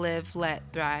episode of Live, Let,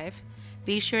 Thrive.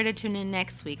 Be sure to tune in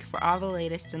next week for all the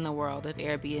latest in the world of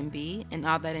Airbnb and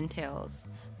all that entails.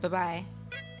 Bye-bye.